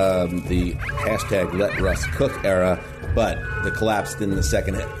 the hashtag Let Russ Cook era, but it collapsed in the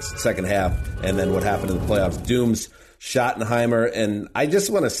second half, and then what happened in the playoffs dooms Schottenheimer. And I just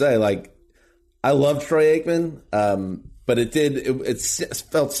want to say, I love Troy Aikman, but it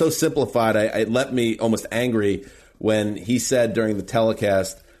felt so simplified. It left me almost angry when he said during the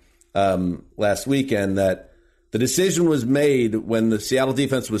telecast last weekend that the decision was made when the Seattle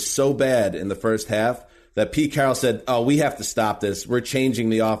defense was so bad in the first half that Pete Carroll said, we have to stop this. We're changing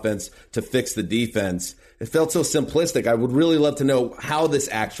the offense to fix the defense. It felt so simplistic. I would really love to know how this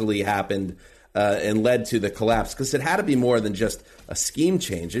actually happened and led to the collapse, because it had to be more than just a scheme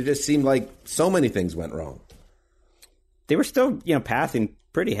change. It just seemed like so many things went wrong. They were still, passing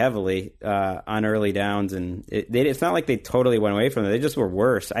pretty heavily on early downs, and it's not like they totally went away from it. They just were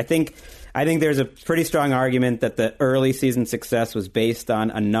worse. I think there's a pretty strong argument that the early season success was based on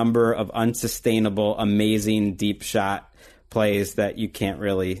a number of unsustainable, amazing deep shot plays that you can't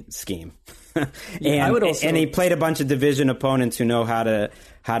really scheme. And he played a bunch of division opponents who know how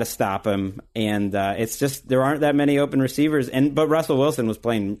to stop him, and it's just there aren't that many open receivers. But Russell Wilson was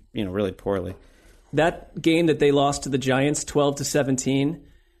playing really poorly. That game that they lost to the Giants 12-17,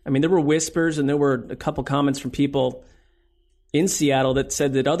 I mean, there were whispers and there were a couple comments from people in Seattle that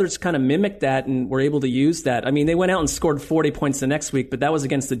said that others kind of mimicked that and were able to use that. I mean, they went out and scored 40 points the next week, but that was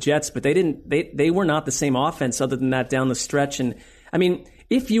against the Jets. But they were not the same offense other than that down the stretch. And I mean,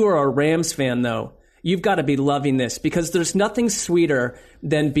 if you are a Rams fan, though, you've got to be loving this, because there's nothing sweeter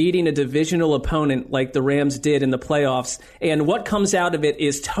than beating a divisional opponent like the Rams did in the playoffs. And what comes out of it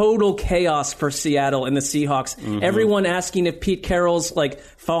is total chaos for Seattle and the Seahawks. Mm-hmm. Everyone asking if Pete Carroll's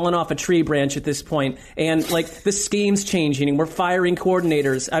fallen off a tree branch at this point, and the scheme's changing and we're firing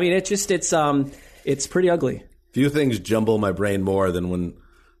coordinators. I mean, it's pretty ugly. Few things jumble my brain more than when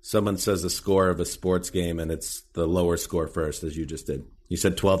someone says the score of a sports game and it's the lower score first, as you just did. You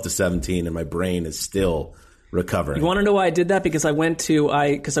said 12-17, and my brain is still recovering. You want to know why I did that? Because I wanted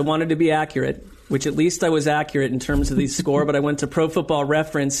to be accurate, which at least I was accurate in terms of the score, but I went to Pro Football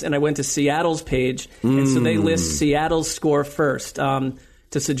Reference and I went to Seattle's page, and so they list Seattle's score first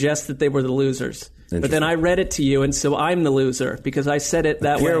to suggest that they were the losers. But then I read it to you, and so I'm the loser because I said it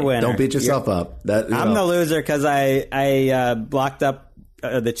that way. Winner. Don't beat yourself up. I'm the loser because I blocked up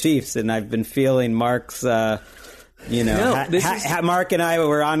the Chiefs, and I've been feeling Mark's. Mark and I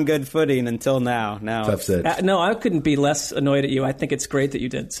were on good footing until now. Tough sit. No, I couldn't be less annoyed at you. I think it's great that you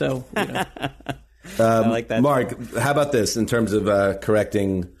did. So, I like that. Mark, how about this in terms of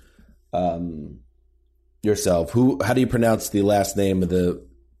correcting yourself? How do you pronounce the last name of the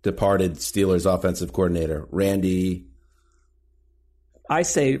departed Steelers offensive coordinator? Randy? I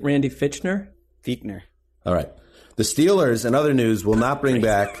say Randy Fichtner. All right. The Steelers, in other news, will not bring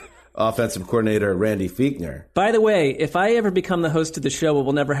back offensive coordinator Randy Fichtner. By the way, if I ever become the host of the show, it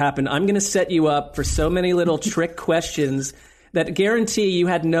will never happen. I'm going to set you up for so many little trick questions that guarantee you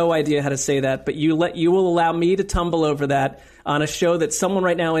had no idea how to say that, but you will allow me to tumble over that on a show that someone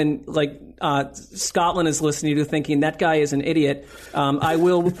right now in Scotland is listening to, thinking that guy is an idiot. I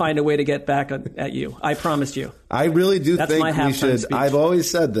will find a way to get back at you. I promised you. I really do That's think my we should. speech. I've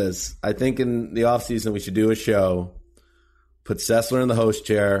always said this. I think in the offseason we should do a show. Put Sessler in the host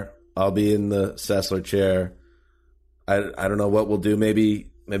chair. I'll be in the Sessler chair. I don't know what we'll do. Maybe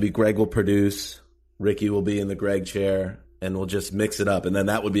Greg will produce. Ricky will be in the Greg chair. And we'll just mix it up. And then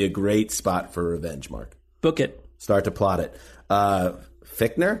that would be a great spot for revenge, Mark. Book it. Start to plot it.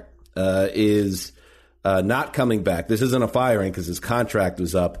 Fichtner is not coming back. This isn't a firing because his contract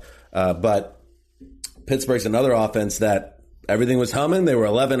was up. But Pittsburgh's another offense that everything was humming. They were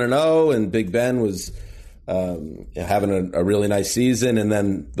 11-0, and Big Ben was having a really nice season. And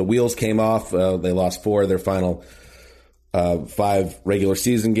then the wheels came off. They lost 4 of their final 5 regular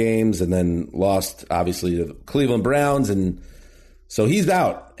season games, and then lost, obviously, to the Cleveland Browns. And so he's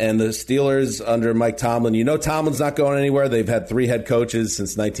out. And the Steelers under Mike Tomlin, Tomlin's not going anywhere. They've had 3 head coaches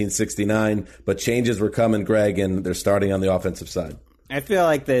since 1969, but changes were coming, Greg, and they're starting on the offensive side. I feel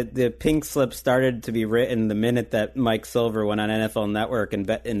like the pink slip started to be written the minute that Mike Silver went on NFL Network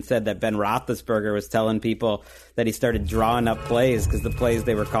and said that Ben Roethlisberger was telling people that he started drawing up plays because the plays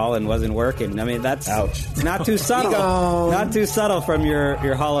they were calling wasn't working. I mean, that's not too subtle. Not too subtle from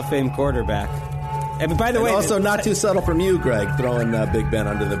your Hall of Fame quarterback. And by the way, also not too subtle from you, Greg, throwing Big Ben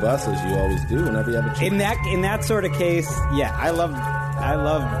under the bus as you always do whenever you have a chance. In that sort of case, yeah, I love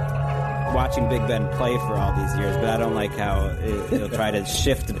watching Big Ben play for all these years, but I don't like how he'll try to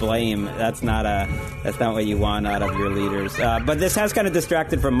shift blame. That's not what you want out of your leaders. But this has kind of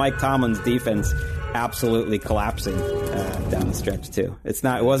distracted from Mike Tomlin's defense absolutely collapsing down the stretch too. It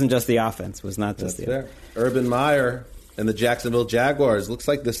wasn't just the offense. It was not just the offense. Urban Meyer and the Jacksonville Jaguars. Looks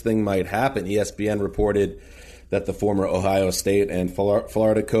like this thing might happen. ESPN reported that the former Ohio State and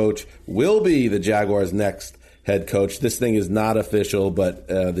Florida coach will be the Jaguars' next head coach. This thing is not official, but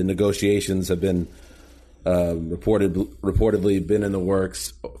the negotiations have been reportedly been in the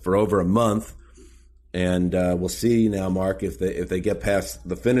works for over a month, and we'll see now, Mark, if they get past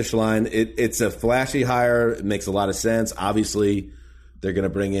the finish line. It's a flashy hire. It makes a lot of sense. Obviously, they're going to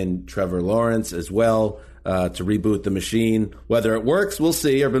bring in Trevor Lawrence as well to reboot the machine. Whether it works, we'll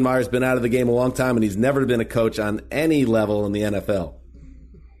see. Urban Meyer's been out of the game a long time, and he's never been a coach on any level in the NFL.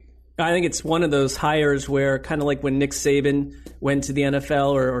 I think it's one of those hires where, kind of like when Nick Saban went to the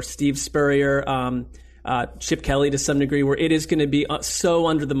NFL or Steve Spurrier, Chip Kelly to some degree, where it is going to be so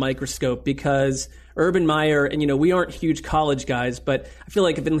under the microscope because Urban Meyer, and we aren't huge college guys, but I feel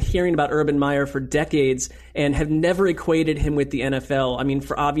like I've been hearing about Urban Meyer for decades and have never equated him with the NFL. I mean,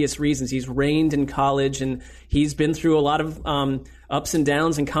 for obvious reasons. He's reigned in college and he's been through a lot of ups and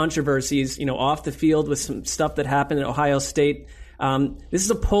downs and controversies, off the field with some stuff that happened at Ohio State. This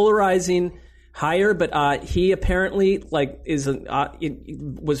is a polarizing hire, but he apparently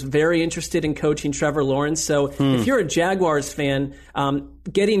was very interested in coaching Trevor Lawrence. So if you're a Jaguars fan,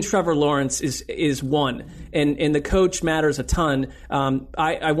 getting Trevor Lawrence is one, and the coach matters a ton.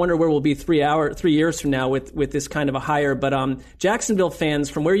 I wonder where we'll be 3 years from now with this kind of a hire. But Jacksonville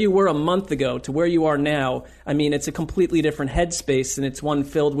fans, from where you were a month ago to where you are now, I mean, it's a completely different headspace, and it's one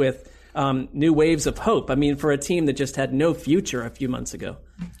filled with new waves of hope. I mean, for a team that just had no future a few months ago.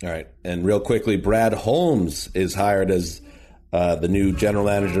 All right. And real quickly, Brad Holmes is hired as the new general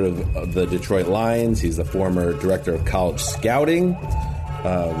manager of the Detroit Lions. He's the former director of college scouting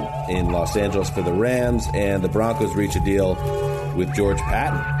in Los Angeles for the Rams. And the Broncos reach a deal with George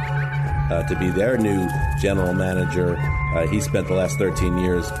Patton to be their new general manager. He spent the last 13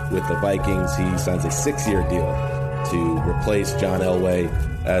 years with the Vikings. He signs a 6-year deal to replace John Elway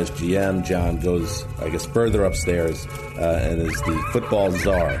as GM. John goes, I guess, further upstairs and is the football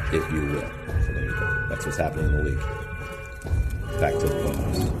czar, if you will. So there you go. That's what's happening in the league. Back to the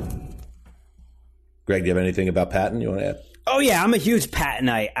clubhouse. Greg, do you have anything about Patton you want to add? Oh, yeah, I'm a huge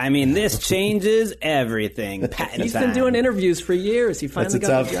Pattonite. I mean, this changes everything. Patton He's time. been doing interviews for years. He finally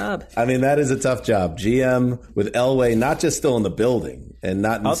got a job. I mean, that is a tough job. GM with Elway, not just still in the building and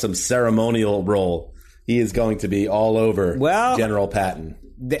not in some ceremonial role. He is going to be all over General Patton.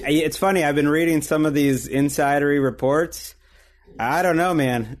 It's funny. I've been reading some of these insidery reports. I don't know,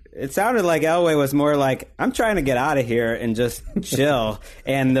 man. It sounded like Elway was more like, I'm trying to get out of here and just chill.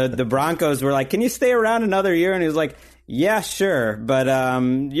 And the Broncos were like, can you stay around another year? And he was like, yeah, sure. But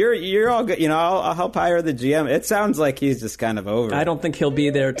you're all good. You know, I'll help hire the GM. It sounds like he's just kind of over. I don't think he'll be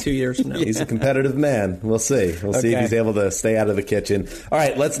there 2 years from now. He's a competitive man. We'll see. We'll see if he's able to stay out of the kitchen. All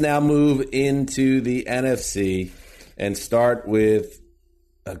right, let's now move into the NFC and start with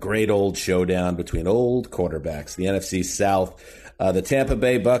a great old showdown between old quarterbacks. The NFC South. The Tampa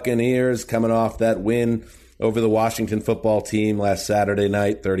Bay Buccaneers coming off that win over the Washington football team last Saturday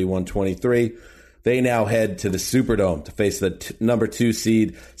night, 31-23. They now head to the Superdome to face the number 2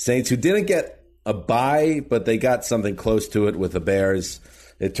 seed Saints, who didn't get a bye, but they got something close to it with the Bears.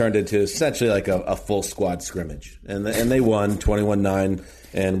 It turned into essentially like a full squad scrimmage. And they won 21-9,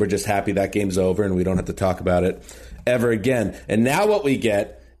 and we're just happy that game's over and we don't have to talk about it ever again. And now what we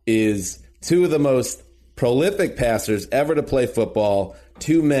get is two of the most prolific passers ever to play football.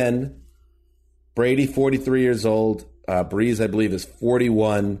 2 men. Brady, 43 years old. Breeze, I believe, is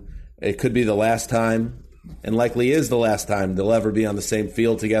 41. It could be the last time, and likely is the last time, they'll ever be on the same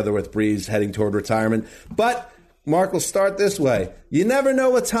field together with Breeze heading toward retirement. But, Mark, we'll start this way. You never know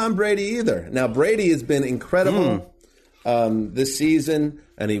with Tom Brady either. Now, Brady has been incredible this season,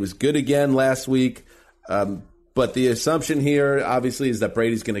 and he was good again last week. But the assumption here, obviously, is that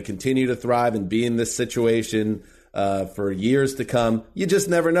Brady's going to continue to thrive and be in this situation for years to come. You just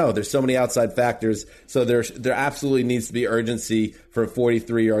never know. There's so many outside factors. So there absolutely needs to be urgency for a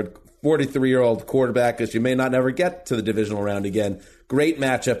 43-year-old quarterback, because you may not never get to the divisional round again. Great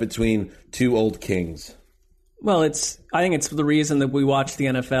matchup between 2 old kings. Well, I think it's the reason that we watch the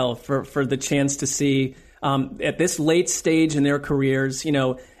NFL, for the chance to see at this late stage in their careers, you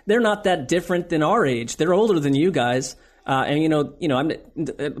know, they're not that different than our age. They're older than you guys. Most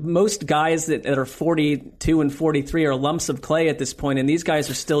guys that are 42 and 43 are lumps of clay at this point, and these guys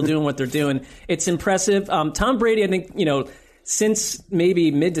are still doing what they're doing. It's impressive. Tom Brady, I think, you know, since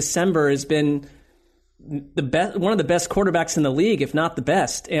maybe mid-December has been one of the best quarterbacks in the league, if not the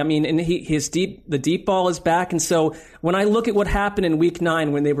best. I mean, and the deep ball is back. And so when I look at what happened in Week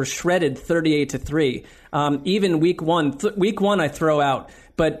 9 when they were shredded 38-3, even Week 1 I throw out,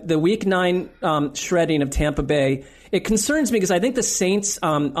 but the Week 9 shredding of Tampa Bay, it concerns me because I think the Saints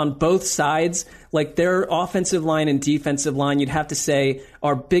on both sides, like their offensive line and defensive line, you'd have to say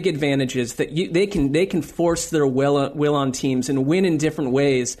are big advantages that they can force their will on teams and win in different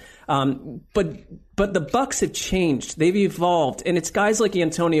ways. But the Bucs have changed. They've evolved. And it's guys like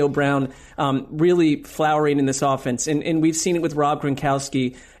Antonio Brown really flowering in this offense. And we've seen it with Rob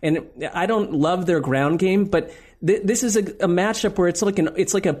Gronkowski. And I don't love their ground game, but this is a matchup where it's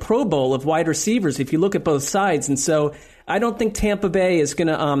like a Pro Bowl of wide receivers if you look at both sides. And so I don't think Tampa Bay is going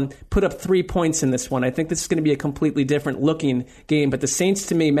to put up 3 points in this one. I think this is going to be a completely different looking game. But the Saints,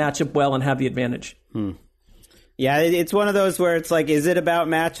 to me, match up well and have the advantage. Yeah, it's one of those where it's like, is it about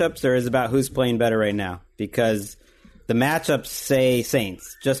matchups or is it about who's playing better right now? Because the matchups say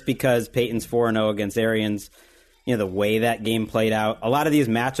Saints, just because Peyton's 4-0 against Arians. You know, the way that game played out. A lot of these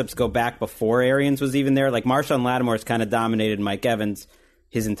matchups go back before Arians was even there. Like Marshawn Lattimore's kind of dominated Mike Evans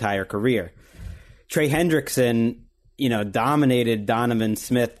his entire career. Trey Hendrickson, you know, dominated Donovan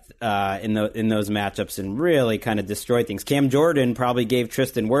Smith in those matchups and really kind of destroyed things. Cam Jordan probably gave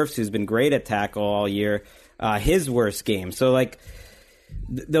Tristan Wirfs, who's been great at tackle all year, his worst game. So, like,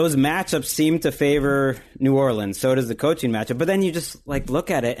 those matchups seem to favor New Orleans. So does the coaching matchup. But then you just, like,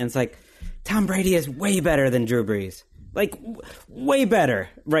 look at it and it's like, Tom Brady is way better than Drew Brees. Like, way better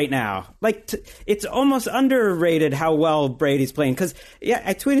right now. Like, it's almost underrated how well Brady's playing. Because, yeah,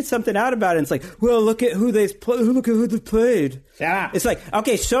 I tweeted something out about it, and it's like, well, look at who they've played. Yeah. It's like,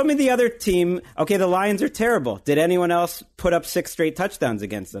 okay, show me the other team. Okay, the Lions are terrible. Did anyone else put up 6 straight touchdowns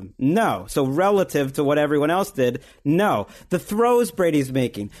against them? No. So relative to what everyone else did, no. The throws Brady's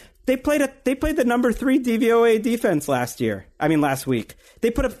making. They played the number 3 DVOA defense last week. They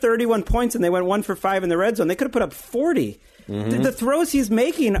put up 31 points and they went 1 for 5 in the red zone. They could have put up 40. Mm-hmm. The throws he's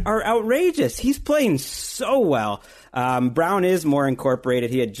making are outrageous. He's playing so well. Brown is more incorporated.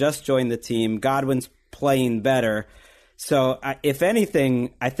 He had just joined the team. Godwin's playing better. So if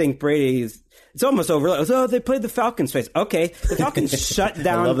anything, I think Brady's. It's almost overlooked. Oh, they played the Falcons twice. Okay, the Falcons shut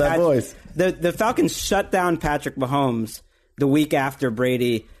down. I love that voice. The Falcons shut down Patrick Mahomes the week after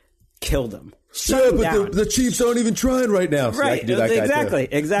Brady killed him. But the Chiefs aren't even trying right now. So right, I can do that exactly.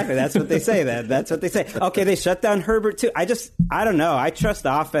 Guy too. Exactly. That's what they say. That's what they say. Okay, they shut down Herbert too. I don't know. I trust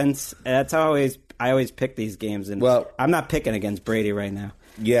the offense. That's how I always pick these games, and I'm not picking against Brady right now.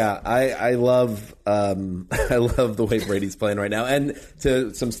 Yeah, I love the way Brady's playing right now, and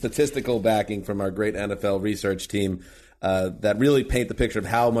to some statistical backing from our great NFL research team that really paint the picture of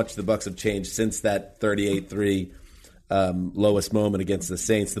how much the Bucs have changed since that 38-3 lowest moment against the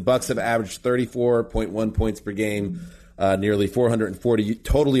Saints. The Bucs have averaged 34.1 points per game, nearly 440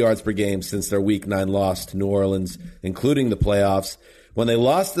 total yards per game since their Week 9 loss to New Orleans, including the playoffs. When they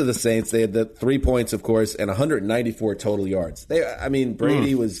lost to the Saints, they had the 3 points, of course, and 194 total yards.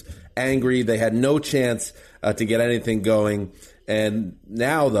 Brady was angry. They had no chance to get anything going. And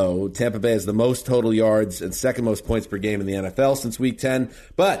now, though, Tampa Bay has the most total yards and second most points per game in the NFL since Week 10.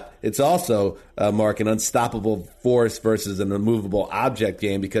 But it's also, Mark, an unstoppable force versus an immovable object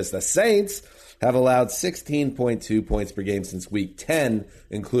game because the Saints have allowed 16.2 points per game since Week 10,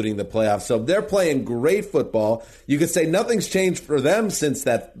 including the playoffs. So they're playing great football. You could say nothing's changed for them since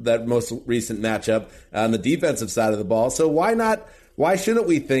that most recent matchup on the defensive side of the ball. So why shouldn't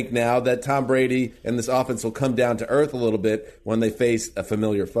we think now that Tom Brady and this offense will come down to earth a little bit when they face a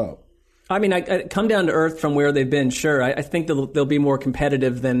familiar foe? I mean, I come down to earth from where they've been, sure. I think they'll be more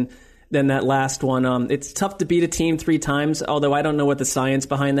competitive than that last one. It's tough to beat a team 3 times, although I don't know what the science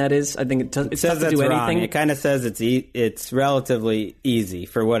behind that is. I think it's tough to do anything. It kind of says it's relatively easy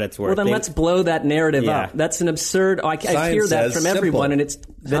for what it's worth. Well, then let's blow that narrative up. That's an absurd. I hear that from everyone, and it's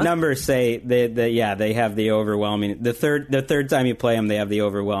the numbers say they have the overwhelming. The third time you play them, they have the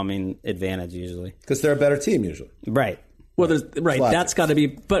overwhelming advantage usually because they're a better team usually. Right. Well, that's got to be.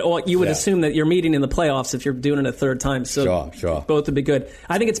 But you would assume that you're meeting in the playoffs if you're doing it a third time. So sure. Both would be good.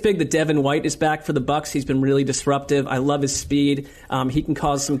 I think it's big that Devin White is back for the Bucs. He's been really disruptive. I love his speed. He can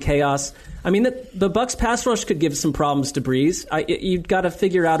cause some chaos. I mean, the Bucs pass rush could give some problems to Breeze. You've got to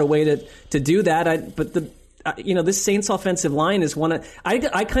figure out a way to do that. But this Saints offensive line is one.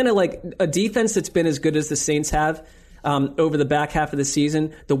 I kind of like a defense that's been as good as the Saints have. Over the back half of the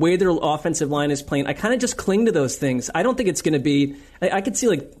season, the way their offensive line is playing, I kind of just cling to those things. I don't think it's going to be, I could see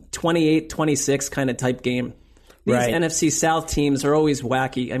like 28-26 kind of type game. These NFC South teams are always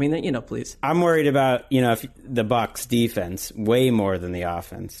wacky. I mean, please. I'm worried about, if the Bucs defense way more than the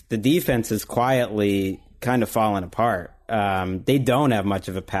offense. The defense is quietly kind of falling apart. They don't have much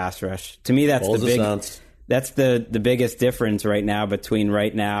of a pass rush. To me, that's That's the biggest difference right now between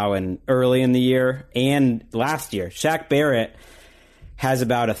right now and early in the year and last year. Shaq Barrett has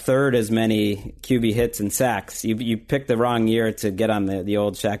about a third as many QB hits and sacks. You picked the wrong year to get on the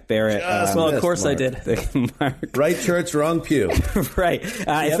old Shaq Barrett. Of course Mark. I did. Right church, wrong pew. Right.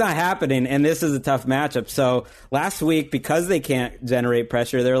 It's not happening, and this is a tough matchup. So last week, because they can't generate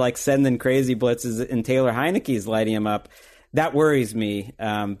pressure, they're like sending crazy blitzes, and Taylor Heineke's lighting them up. That worries me.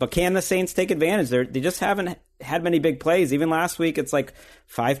 But can the Saints take advantage? They just haven't had many big plays. Even last week, it's like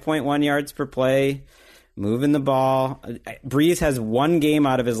 5.1 yards per play, moving the ball. Breeze has one game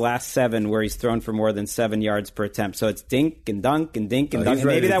out of his last 7 where he's thrown for more than 7 yards per attempt. So it's dink and dunk and dink and dunk. And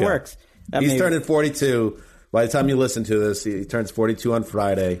maybe that works. He's turning 42. By the time you listen to this, he turns 42 on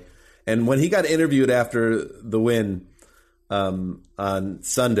Friday. And when he got interviewed after the win on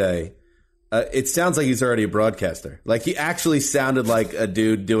Sunday, it sounds like he's already a broadcaster. Like he actually sounded like a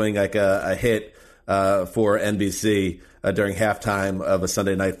dude doing like a hit for NBC during halftime of a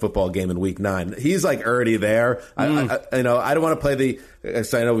Sunday night football game in Week 9. He's like already there. I don't want to play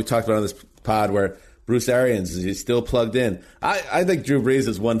I know we talked about on this pod where Bruce Arians is still plugged in. I think Drew Brees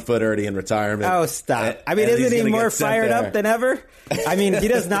is 1 foot already in retirement. Oh, stop. Isn't he more fired up than ever? He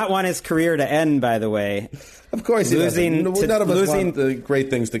does not want his career to end, by the way. Of course he doesn't. None of us want the great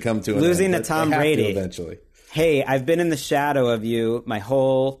things to come to an losing end, to Tom Brady eventually. Hey, I've been in the shadow of you my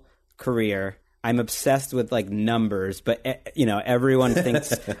whole career. I'm obsessed with like numbers, but everyone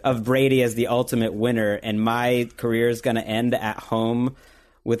thinks of Brady as the ultimate winner, and my career is going to end at home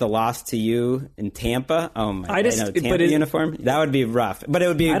with a loss to you in Tampa. Oh my! Tampa uniform. That would be rough, but it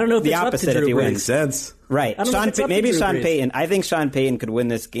would be the opposite if he wins. Makes sense, right? Maybe Sean Payton. I think Sean Payton could win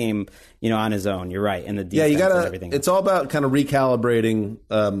this game, on his own. You're right, and the defense and everything. It's all about kind of recalibrating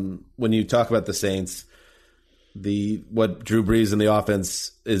when you talk about the Saints. What Drew Brees and the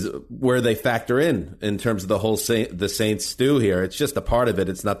offense is where they factor in terms of the whole the Saints stew here. It's just a part of it.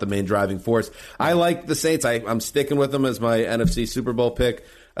 It's not the main driving force. I like the Saints. I'm sticking with them as my NFC Super Bowl pick.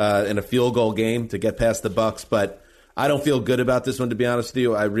 in a field goal game to get past the Bucs, but I don't feel good about this one, to be honest with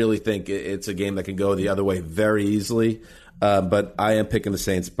you. I really think it's a game that can go the other way very easily, but I am picking the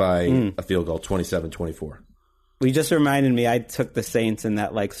Saints by a field goal, 27-24. We just reminded me I took the Saints in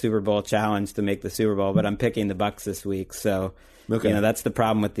that Super Bowl challenge to make the Super Bowl, but I'm picking the Bucs this week. So that's the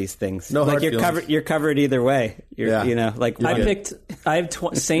problem with these things. No hard feelings. You're covered either way. I have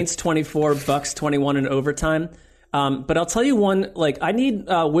Saints 24, Bucs 21 in overtime. But I'll tell you one. I need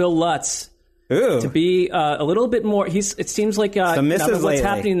Will Lutz to be a little bit more. It seems like what's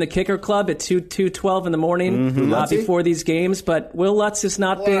happening in the Kicker Club at 2:12 in the morning before these games. But Will Lutz has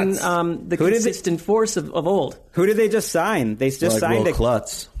not been the consistent force of old. Who did they just sign? They just signed Will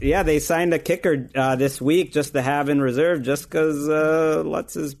Klutz. Yeah, they signed a kicker this week just to have in reserve, just because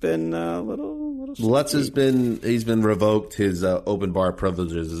Lutz has been a little. Lutz he's been revoked. His open bar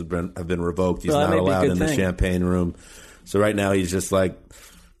privileges have been revoked. He's not allowed in the champagne room. So right now he's just like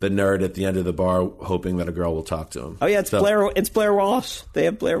the nerd at the end of the bar, hoping that a girl will talk to him. Oh yeah, it's Blair Walsh. They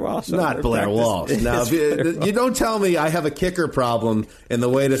have Blair Walsh. Not Blair Walsh. Now, you don't tell me I have a kicker problem, and the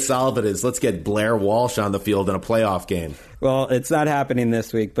way to solve it is let's get Blair Walsh on the field in a playoff game. Well, it's not happening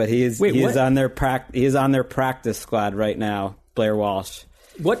this week, but he is on their practice squad right now. Blair Walsh.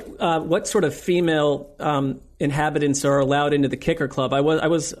 What sort of female inhabitants are allowed into the Kicker Club? I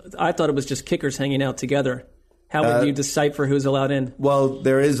thought it was just kickers hanging out together. How would you decipher who's allowed in? Well,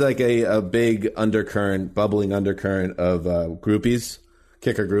 there is a big bubbling undercurrent of groupies,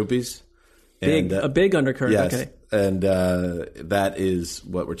 kicker groupies. A big undercurrent, yes, okay. And that is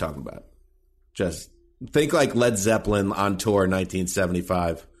what we're talking about. Just think like Led Zeppelin on tour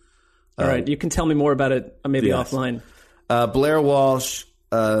 1975. All right, you can tell me more about it maybe offline. Blair Walsh,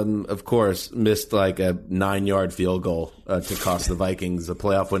 of course, missed a 9-yard field goal to cost the Vikings a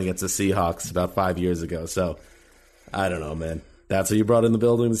playoff win against the Seahawks about 5 years ago. So, I don't know, man. That's what you brought in the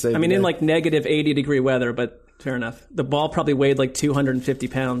building to say? I mean, in negative 80-degree weather, but fair enough. The ball probably weighed 250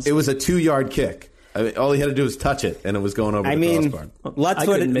 pounds. It was a 2-yard kick. I mean, all he had to do was touch it, and it was going over the crossbar.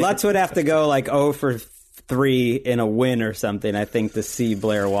 Lutz would have to go 0 for 3 in a win or something, I think, to see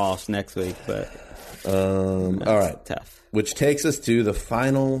Blair Walsh next week. But all right. Tough. Which takes us to the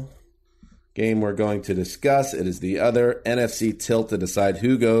final game we're going to discuss. It is the other NFC tilt to decide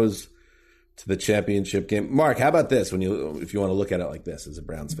who goes to the championship game. Mark, how about this if you want to look at it like this as a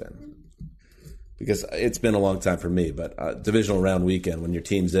Browns fan? Because it's been a long time for me, but divisional round weekend, when your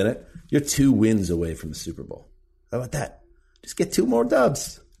team's in it, you're 2 wins away from the Super Bowl. How about that? Just get 2 more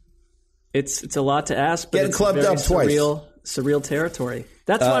dubs. It's a lot to ask, but get it's clubbed very up twice. Surreal territory.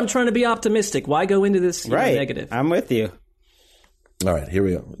 That's why I'm trying to be optimistic. Why go into this negative? I'm with you. All right, here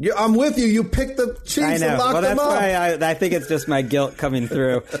we go. I'm with you. You picked the Chiefs and locked them up. Why I think it's just my guilt coming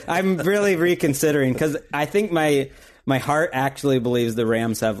through. I'm really reconsidering because I think my heart actually believes the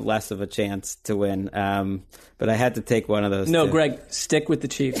Rams have less of a chance to win. But I had to take one of those. No, two. Greg, stick with the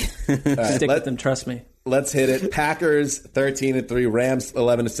Chiefs. Stick with them. Trust me. Let's hit it. Packers 13-3, Rams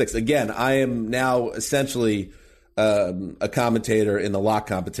 11-6. Again, I am now essentially a commentator in the lock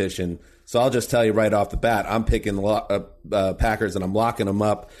competition. So I'll just tell you right off the bat, I'm picking Packers and I'm locking them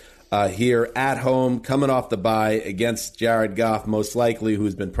up here at home, coming off the bye against Jared Goff, most likely,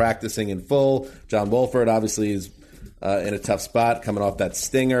 who's been practicing in full. John Wolford obviously is in a tough spot, coming off that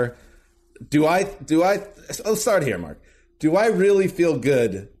stinger. Let's start here, Mark. Do I really feel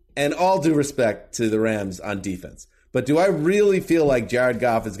good, and all due respect to the Rams on defense, but do I really feel like Jared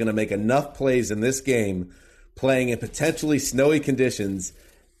Goff is going to make enough plays in this game, playing in potentially snowy conditions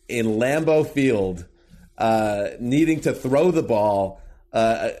in Lambeau Field, needing to throw the ball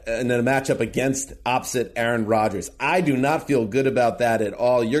in a matchup against opposite Aaron Rodgers? I do not feel good about that at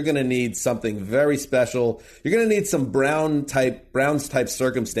all. You're going to need something very special. You're going to need some Browns type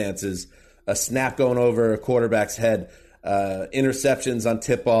circumstances, a snap going over a quarterback's head, interceptions on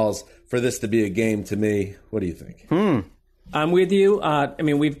tip balls for this to be a game to me. What do you think? I'm with you.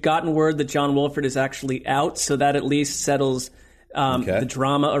 We've gotten word that John Wolford is actually out, so that at least settles the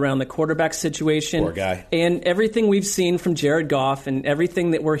drama around the quarterback situation. Poor guy. And everything we've seen from Jared Goff and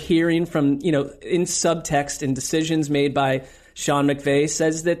everything that we're hearing from, in subtext and decisions made by Sean McVay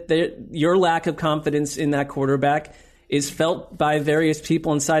says that your lack of confidence in that quarterback is felt by various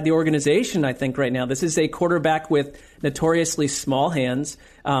people inside the organization, I think, right now. This is a quarterback with notoriously small hands.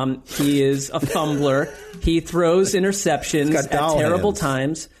 He is a fumbler. He throws interceptions at terrible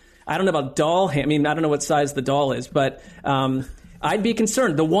times. I don't know about doll hand. I don't know what size the doll is, but I'd be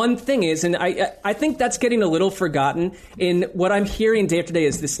concerned. The one thing is, and I think that's getting a little forgotten, in what I'm hearing day after day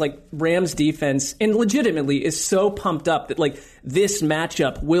is this Rams defense, and legitimately is so pumped up that this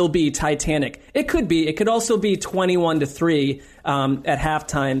matchup will be Titanic. It could be. It could also be 21-3 at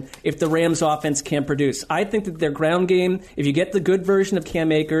halftime if the Rams offense can't produce. I think that their ground game, if you get the good version of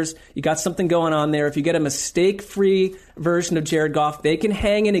Cam Akers, you got something going on there. If you get a mistake-free version of Jared Goff, they can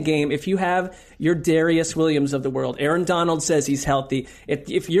hang in a game. If you have your Darius Williams of the world, Aaron Donald says he's healthy. If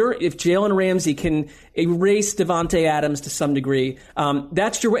Jalen Ramsey can erase Devontae Adams to some degree,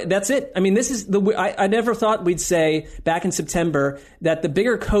 that's it. I mean, this is I never thought we'd say back in September that the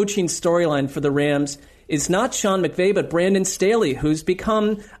bigger coaching storyline for the Rams is not Sean McVay, but Brandon Staley, who's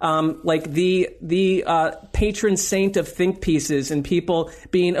become like the patron saint of think pieces and people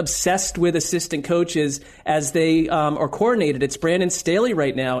being obsessed with assistant coaches as they are coordinated. It's Brandon Staley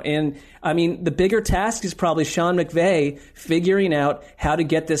right now. And, I mean, the bigger task is probably Sean McVay figuring out how to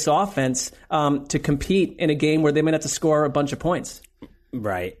get this offense to compete in a game where they might have to score a bunch of points.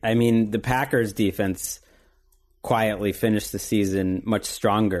 Right. I mean, the Packers defense quietly finished the season much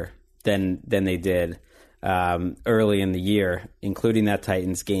stronger than they did early in the year, including that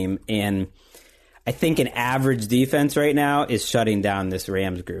Titans game. And I think an average defense right now is shutting down this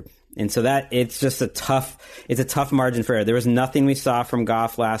Rams group. And so that it's a tough margin for error. There was nothing we saw from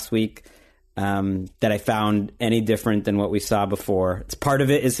Goff last week that I found any different than what we saw before. It's part of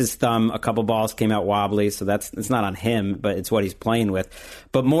it is his thumb. A couple balls came out wobbly, so it's not on him, but it's what he's playing with.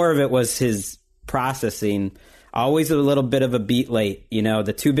 But more of it was his processing. Always a little bit of a beat late. You know,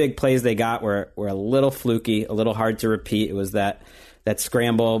 the two big plays they got were a little fluky, a little hard to repeat. It was that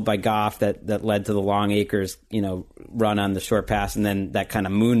scramble by Goff that led to the long Akers, run on the short pass, and then that kind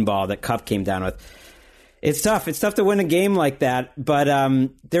of moon ball that Kupp came down with. It's tough. It's tough to win a game like that. But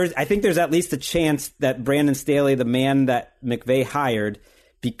I think there's at least a chance that Brandon Staley, the man that McVay hired,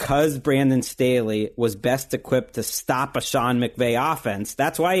 because Brandon Staley was best equipped to stop a Sean McVay offense,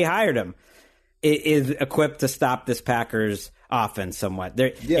 that's why he hired him, is equipped to stop this Packers offense somewhat.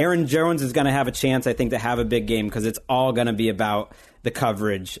 Aaron Jones is going to have a chance, I think, to have a big game because it's all going to be about the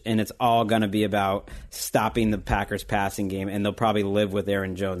coverage and it's all going to be about stopping the Packers passing game, and they'll probably live with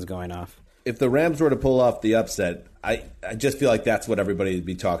Aaron Jones going off. If the Rams were to pull off the upset, I just feel like that's what everybody would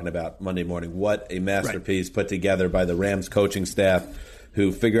be talking about Monday morning. What a masterpiece put together by the Rams coaching staff,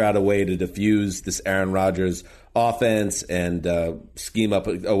 who figure out a way to diffuse this Aaron Rodgers offense and scheme up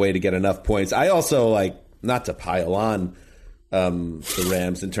a way to get enough points. I also not to pile on the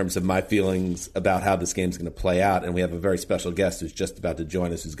Rams in terms of my feelings about how this game's going to play out, and we have a very special guest who's just about to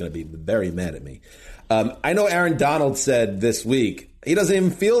join us who's going to be very mad at me. I know Aaron Donald said this week he doesn't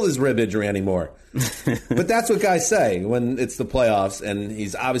even feel his rib injury anymore. But that's what guys say when it's the playoffs, and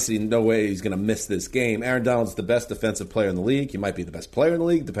he's obviously no way he's going to miss this game. Aaron Donald's the best defensive player in the league. He might be the best player in the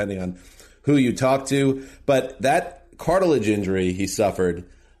league, depending on who you talk to. But that cartilage injury he suffered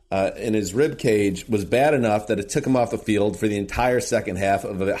in his rib cage was bad enough that it took him off the field for the entire second half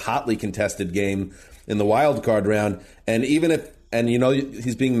of a hotly contested game in the wild card round. And even if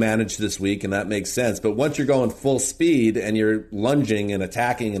he's being managed this week, and that makes sense. But once you're going full speed and you're lunging and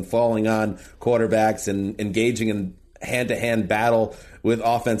attacking and falling on quarterbacks and engaging in hand-to-hand battle with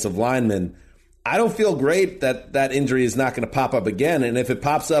offensive linemen, I don't feel great that injury is not going to pop up again. And if it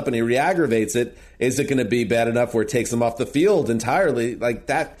pops up and he re-aggravates it, is it going to be bad enough where it takes him off the field entirely? Like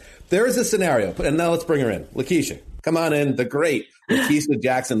that, there is a scenario. And now let's bring her in. Lakeisha, come on in. The great Lakeisha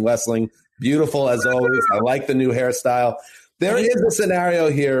Jackson Wessling. Beautiful as always. I like the new hairstyle. There is a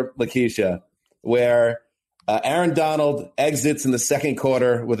scenario here, Lakeisha, where Aaron Donald exits in the second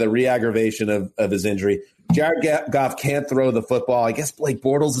quarter with a re-aggravation of his injury. Jared Goff can't throw the football. I guess Blake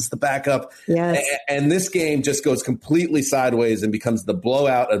Bortles is the backup. Yes. And this game just goes completely sideways and becomes the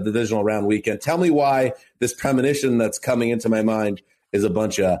blowout of the divisional round weekend. Tell me why this premonition that's coming into my mind is a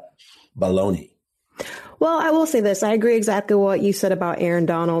bunch of baloney. Well, I will say this. I agree exactly what you said about Aaron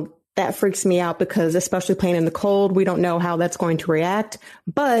Donald. That freaks me out because especially playing in the cold, we don't know how that's going to react.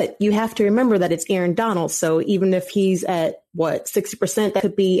 But you have to remember that it's Aaron Donald. So even if he's at 60%, that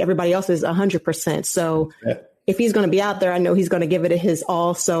could be everybody else's 100%. So if he's going to be out there, I know he's going to give it his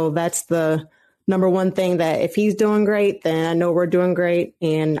all. So that's the number one thing, that if he's doing great, then I know we're doing great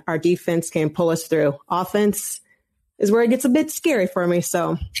and our defense can pull us through. Offense is where it gets a bit scary for me.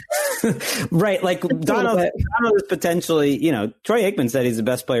 So, right. Like Donald is potentially, Troy Aikman said he's the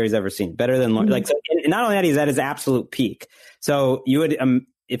best player he's ever seen, better than and not only that, he's at his absolute peak. So you would,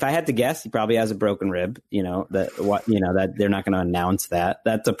 if I had to guess, he probably has a broken rib, that they're not going to announce that.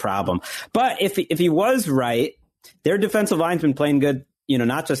 That's a problem. But if he was right, their defensive line's been playing good,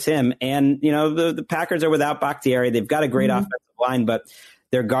 not just him. And, the Packers are without Bakhtiari. They've got a great offensive line, but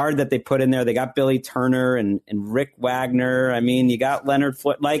their guard that they put in there, they got Billy Turner and Rick Wagner. I mean, you got Leonard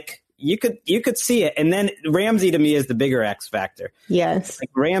Floyd. you could see it. And then Ramsey to me is the bigger X factor. Yes. Like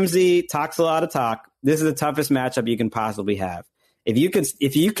Ramsey talks a lot of talk. This is the toughest matchup you can possibly have. If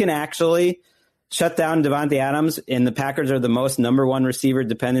you can actually shut down Devontae Adams and the Packers are the most number one receiver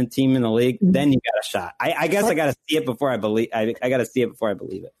dependent team in the league, then you got a shot. I guess I got to see it before I believe. I got to see it before I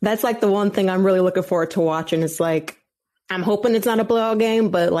believe it. That's like the one thing I'm really looking forward to watching. It's like, I'm hoping it's not a blowout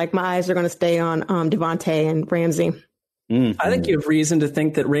game, but like my eyes are going to stay on Devontae and Ramsey. I think you have reason to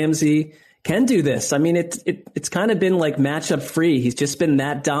think that Ramsey can do this. I mean, it's kind of been like matchup free. He's just been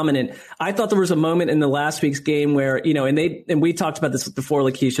that dominant. I thought there was a moment in the last week's game where, and we talked about this before,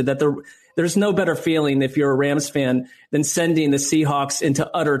 Lakeisha, that there's no better feeling if you're a Rams fan than sending the Seahawks into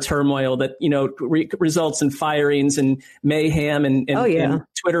utter turmoil that, results in firings and mayhem and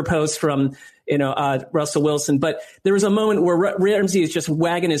Twitter posts from, Russell Wilson. But there was a moment where Ramsey is just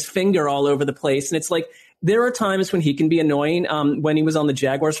wagging his finger all over the place. And it's like, there are times when he can be annoying, when he was on the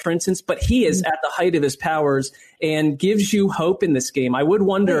Jaguars, for instance, but he is at the height of his powers and gives you hope in this game. I would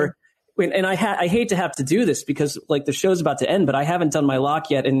wonder, and I hate to have to do this because like the show's about to end, but I haven't done my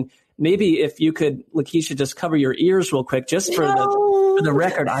lock yet. And maybe if you could, Lakeisha, just cover your ears real quick, just for the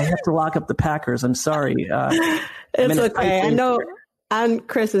record. I have to lock up the Packers. I'm sorry. It's okay. I know.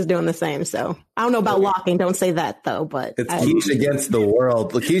 Chris is doing the same, so I don't know about locking. Don't say that though. But it's Lakeisha against the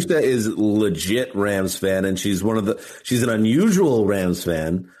world. Lakeisha is legit Rams fan, and she's an unusual Rams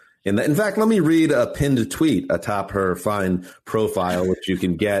fan. In fact, let me read a pinned tweet atop her fine profile, which you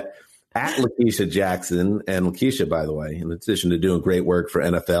can get at Lakeisha Jackson. And Lakeisha, by the way, in addition to doing great work for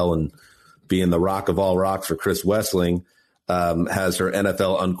NFL and being the rock of all rocks for Chris Wessling, has her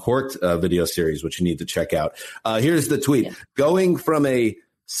NFL Uncorked video series, which you need to check out. Here's the tweet. Yeah. Going from a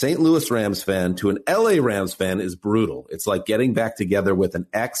St. Louis Rams fan to an LA Rams fan is brutal. It's like getting back together with an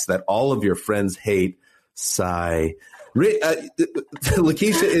ex that all of your friends hate. Sigh.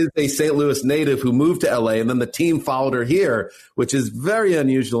 Lakeisha is a St. Louis native who moved to LA, and then the team followed her here, which is very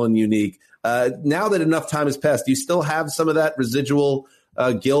unusual and unique. Now that enough time has passed, do you still have some of that residual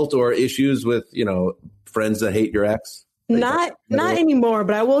guilt or issues with, friends that hate your ex? Not anymore,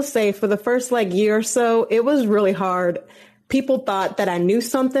 but I will say for the first year or so, it was really hard. People thought that I knew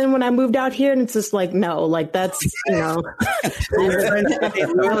something when I moved out here, and it's just no, that's, I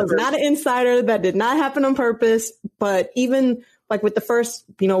was not an insider. That did not happen on purpose. But even with the first,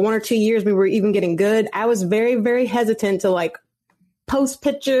 1 or 2 years we were even getting good, I was very, very hesitant to post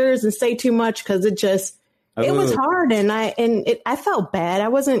pictures and say too much because it was hard, and I felt bad. I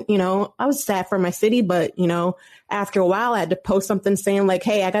wasn't, I was sad for my city, but after a while, I had to post something saying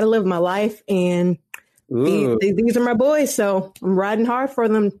hey, I got to live my life, and these are my boys, so I'm riding hard for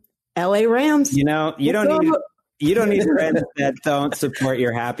them. LA Rams. You don't need friends that don't support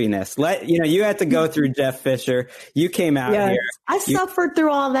your happiness. You had to go through Jeff Fisher. You came out here. I suffered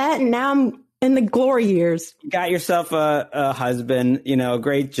through all that, and now I'm in the glory years. You got yourself a husband,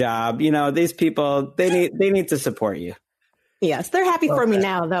 great job. These people, they need to support you. Yes, they're happy for me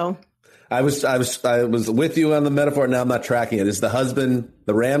now, though. I was with you on the metaphor. Now I'm not tracking it. Is the husband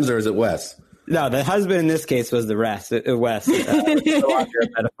the Rams or is it Wes? No, the husband in this case was the Wes. Metaphor.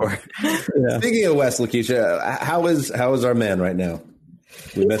 Yeah. Speaking of Wes, Lakeisha, how is our man right now?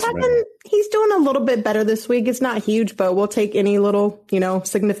 He's doing a little bit better this week. It's not huge, but we'll take any little,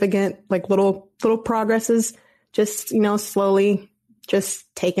 significant, little progresses. Just, slowly,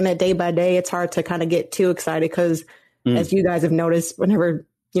 just taking it day by day. It's hard to kind of get too excited because, as you guys have noticed, whenever,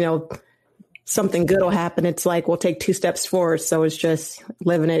 something good will happen, it's we'll take 2 steps forward. So it's just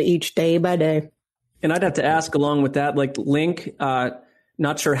living it each day by day. And I'd have to ask along with that, Link,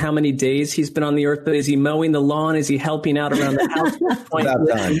 not sure how many days he's been on the earth, but is he mowing the lawn? Is he helping out around the house at this point?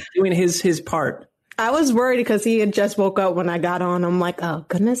 Doing his part? I was worried because he had just woke up when I got on. I'm like, oh,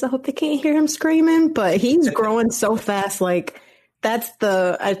 goodness, I hope they can't hear him screaming. But he's growing so fast. I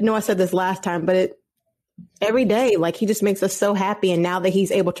know I said this last time, but every day, he just makes us so happy. And now that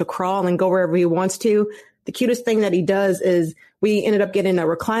he's able to crawl and go wherever he wants to, the cutest thing that he does is we ended up getting a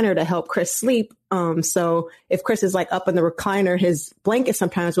recliner to help Chris sleep. So if Chris is up in the recliner, his blanket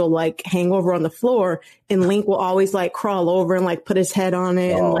sometimes will hang over on the floor, and Link will always crawl over and put his head on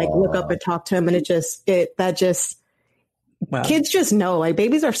it and look up and talk to him. And wow. Kids just know,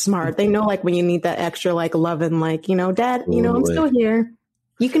 babies are smart. They know when you need that extra love and Dad, I'm still here.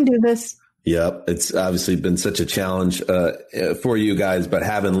 You can do this. Yep. It's obviously been such a challenge for you guys, but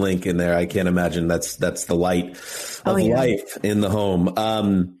having Link in there, I can't imagine that's the light of life in the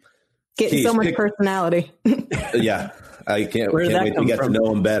home. Getting so much personality. Yeah. I can't wait to get to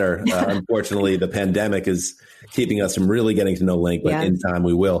know him better. Unfortunately, the pandemic is keeping us from really getting to know Link, but in time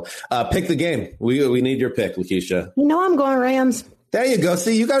we will. Pick the game. We need your pick, Lakeisha. I'm going Rams. There you go.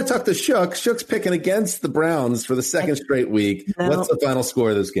 See, you got to talk to Shook. Shook's picking against the Browns for the second straight week. No. What's the final score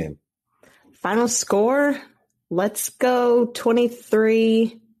of this game? Final score? Let's go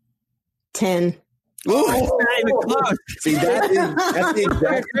 23-10. Oh, it's not even close. See, that's the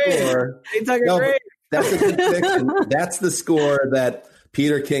exact score. That's a good prediction. That's the score that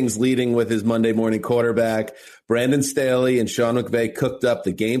Peter King's leading with his Monday morning quarterback. Brandon Staley and Sean McVay cooked up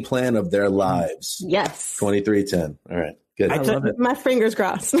the game plan of their lives. Yes. 23-10. All right. Good. I love it. My fingers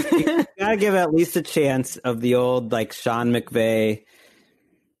crossed. You gotta give at least a chance of the old like Sean McVay,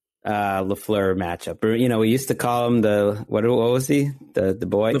 LaFleur matchup. You know, we used to call him the what was he? The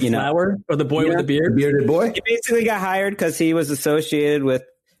boy, the flower or the boy with the beard, the bearded boy. He basically got hired because he was associated with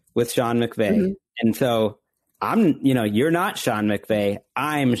Sean McVay, and so you're not Sean McVay.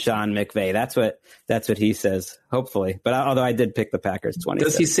 I'm Sean McVay. That's what he says. Hopefully, but although I did pick the Packers 20.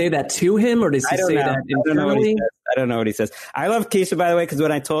 Does he say that to him, or does he say that internally? I don't know what he says. I love Keisha, by the way, because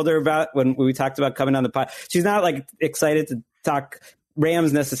when I told her about when we talked about coming on the pod, she's not like excited to talk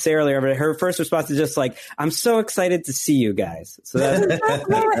Rams necessarily. But her first response is just like, "I'm so excited to see you guys." So that's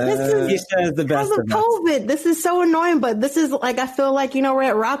Keisha is the best. Because of COVID, this is so annoying. But this is like I feel like we're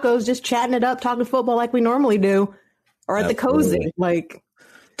at Rocco's just chatting it up, talking football like we normally do, or at the Cozy. Like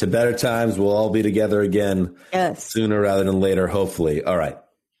to better times, we'll all be together again. Yes, sooner rather than later, hopefully. All right,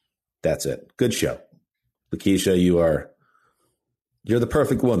 that's it. Good show, Lakeisha. You're the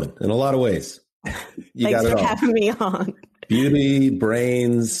perfect woman in a lot of ways. Thanks for having me on. Beauty,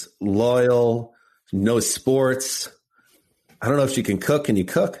 brains, loyal, knows sports. I don't know if she can cook. Can you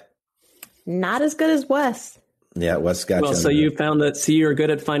cook? Not as good as Wes. Yeah, Wes got you. Well, so you found that you're good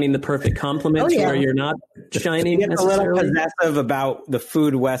at finding the perfect compliment where you're not shining a little possessive about the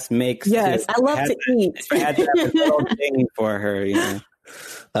food Wes makes. Yes, I love to eat. I had to have a little thing for her,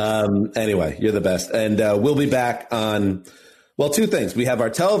 Anyway, you're the best. And we'll be back on, two things. We have our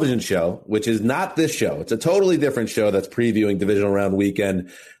television show, which is not this show. It's a totally different show that's previewing Divisional Round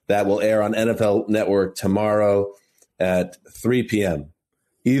weekend that will air on NFL Network tomorrow at 3 p.m.,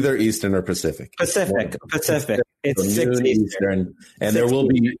 either Eastern or Pacific. Pacific. It's 6 Eastern. And there will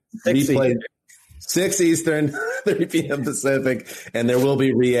be replay 6 Eastern, 3 p.m. Pacific, and there will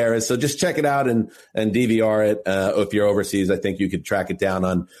be re-airs. So just check it out and DVR it. If you're overseas, I think you could track it down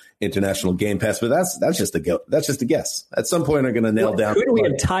on International Game Pass. But that's just a guess. At some point, they're going to nail down. Who do we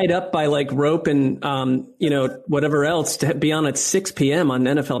have tied up by like rope and whatever else to be on at 6 p.m. on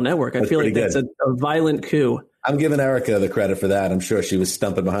NFL Network? I feel like that's a violent coup. I'm giving Erica the credit for that. I'm sure she was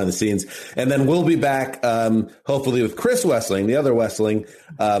stumping behind the scenes. And then we'll be back, hopefully with Chris Wessling, the other Wessling,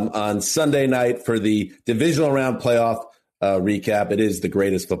 on Sunday night for the divisional round playoff recap. It is the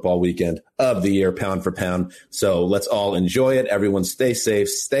greatest football weekend of the year, pound for pound. So let's all enjoy it. Everyone stay safe,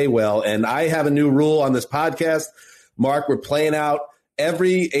 stay well. And I have a new rule on this podcast. Mark, we're playing out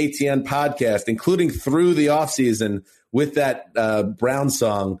every ATN podcast, including through the offseason, with that Brown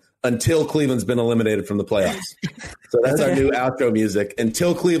song, until Cleveland's been eliminated from the playoffs. So that's our new outro music,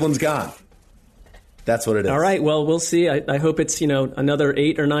 until Cleveland's gone. That's what it is. All right. Well, we'll see. I hope it's, another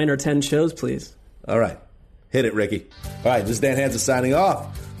 8 or 9 or 10 shows, please. All right. Hit it, Ricky. All right. This is Dan Hansen signing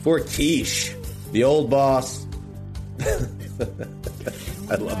off for Quiche, the old boss.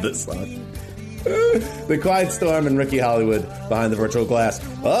 I love this song. The Quiet Storm and Ricky Hollywood behind the virtual glass.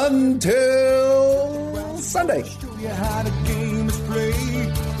 Until Sunday.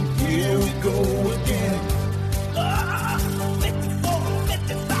 Here we go again. 54,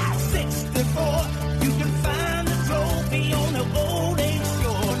 55, 64. You can find the trophy on the old age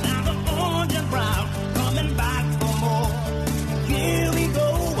shore. Now the orange and brown coming back for more. Here we go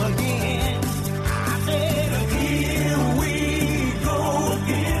again. I said, here we go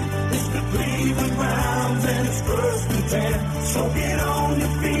again. It's the Cleveland Browns and it's 1st and 10. So get on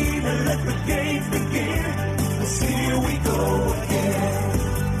your feet and let the games begin. 'Cause here we go again.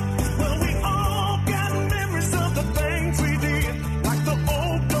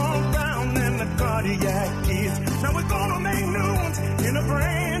 Now we're gonna make new ones in a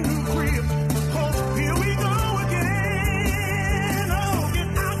brand new crib. 'Cause here we go again. Oh, get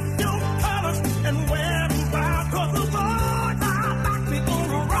out your colors and wear them proud. 'Cause the boys are back. We're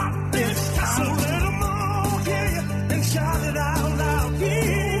gonna rock this town. So let them all hear you and shout it out loud.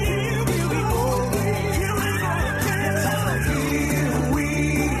 Here we go again. Here we go again. Here we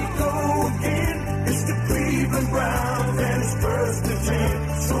go again. It's the Cleveland Browns and it's 1st and 10.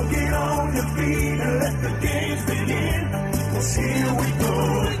 So get on your feet and let the games begin. 'Cause here we go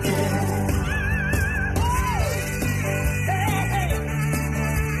again.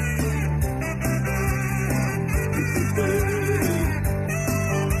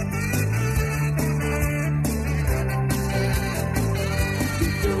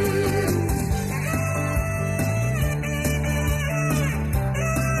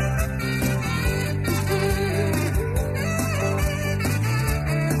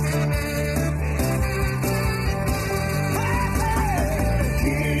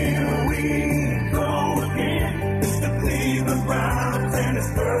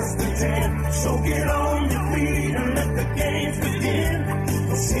 first and 10. So get on your feet and let the games begin.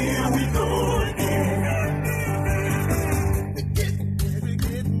 'Cause here we go again.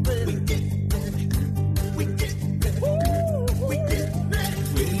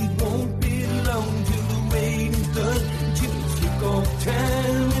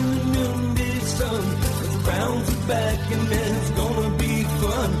 Time in the noonday sun, the Browns are back and it's gonna be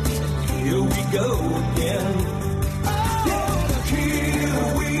fun. Here we go again. Oh, here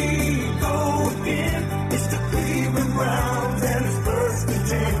we go again. It's the Cleveland Browns and it's first and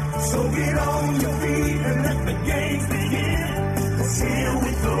 10. So get on your feet and let the games begin. 'Cause here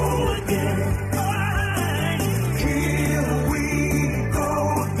we go again. Alright, here we go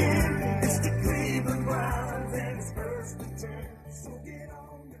again. It's the Cleveland Browns and it's first and 10.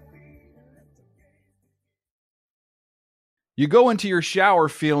 You go into your shower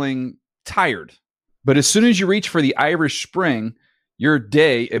feeling tired, but as soon as you reach for the Irish Spring, your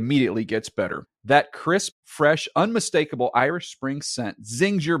day immediately gets better. That crisp, fresh, unmistakable Irish Spring scent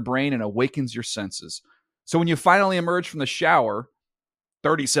zings your brain and awakens your senses. So when you finally emerge from the shower,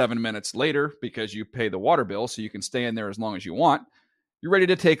 37 minutes later, because you pay the water bill so you can stay in there as long as you want, you're ready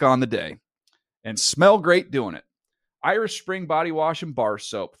to take on the day and smell great doing it. Irish Spring Body Wash and Bar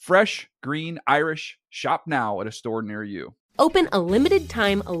Soap. Fresh, green, Irish. Shop now at a store near you. Open a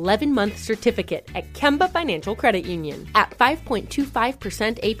limited-time 11-month certificate at Kemba Financial Credit Union. At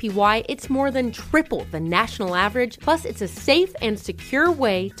 5.25% APY, it's more than triple the national average, plus it's a safe and secure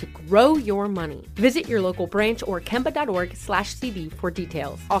way to grow your money. Visit your local branch or kemba.org/CD for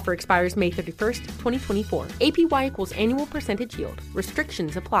details. Offer expires May 31st, 2024. APY equals annual percentage yield.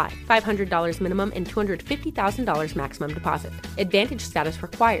 Restrictions apply. $500 minimum and $250,000 maximum deposit. Advantage status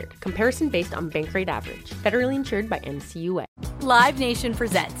required. Comparison based on bank rate average. Federally insured by NCUA. Live Nation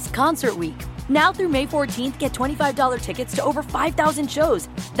presents Concert Week. Now through May 14th, get $25 tickets to over 5,000 shows.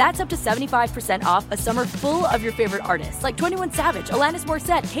 That's up to 75% off a summer full of your favorite artists like 21 Savage, Alanis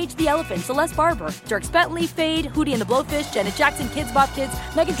Morissette, Cage the Elephant, Celeste Barber, Dierks Bentley, Fade, Hootie and the Blowfish, Janet Jackson, Kids Bop Kids,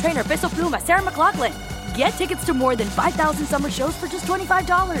 Meghan Trainor, Peso Pluma, Sarah McLachlan. Get tickets to more than 5,000 summer shows for just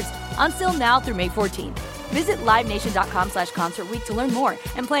 $25. Until now through May 14th. Visit livenation.com/Concert Week to learn more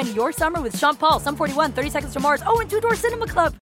and plan your summer with Sean Paul, Sum 41, 30 Seconds to Mars, and Two Door Cinema Club.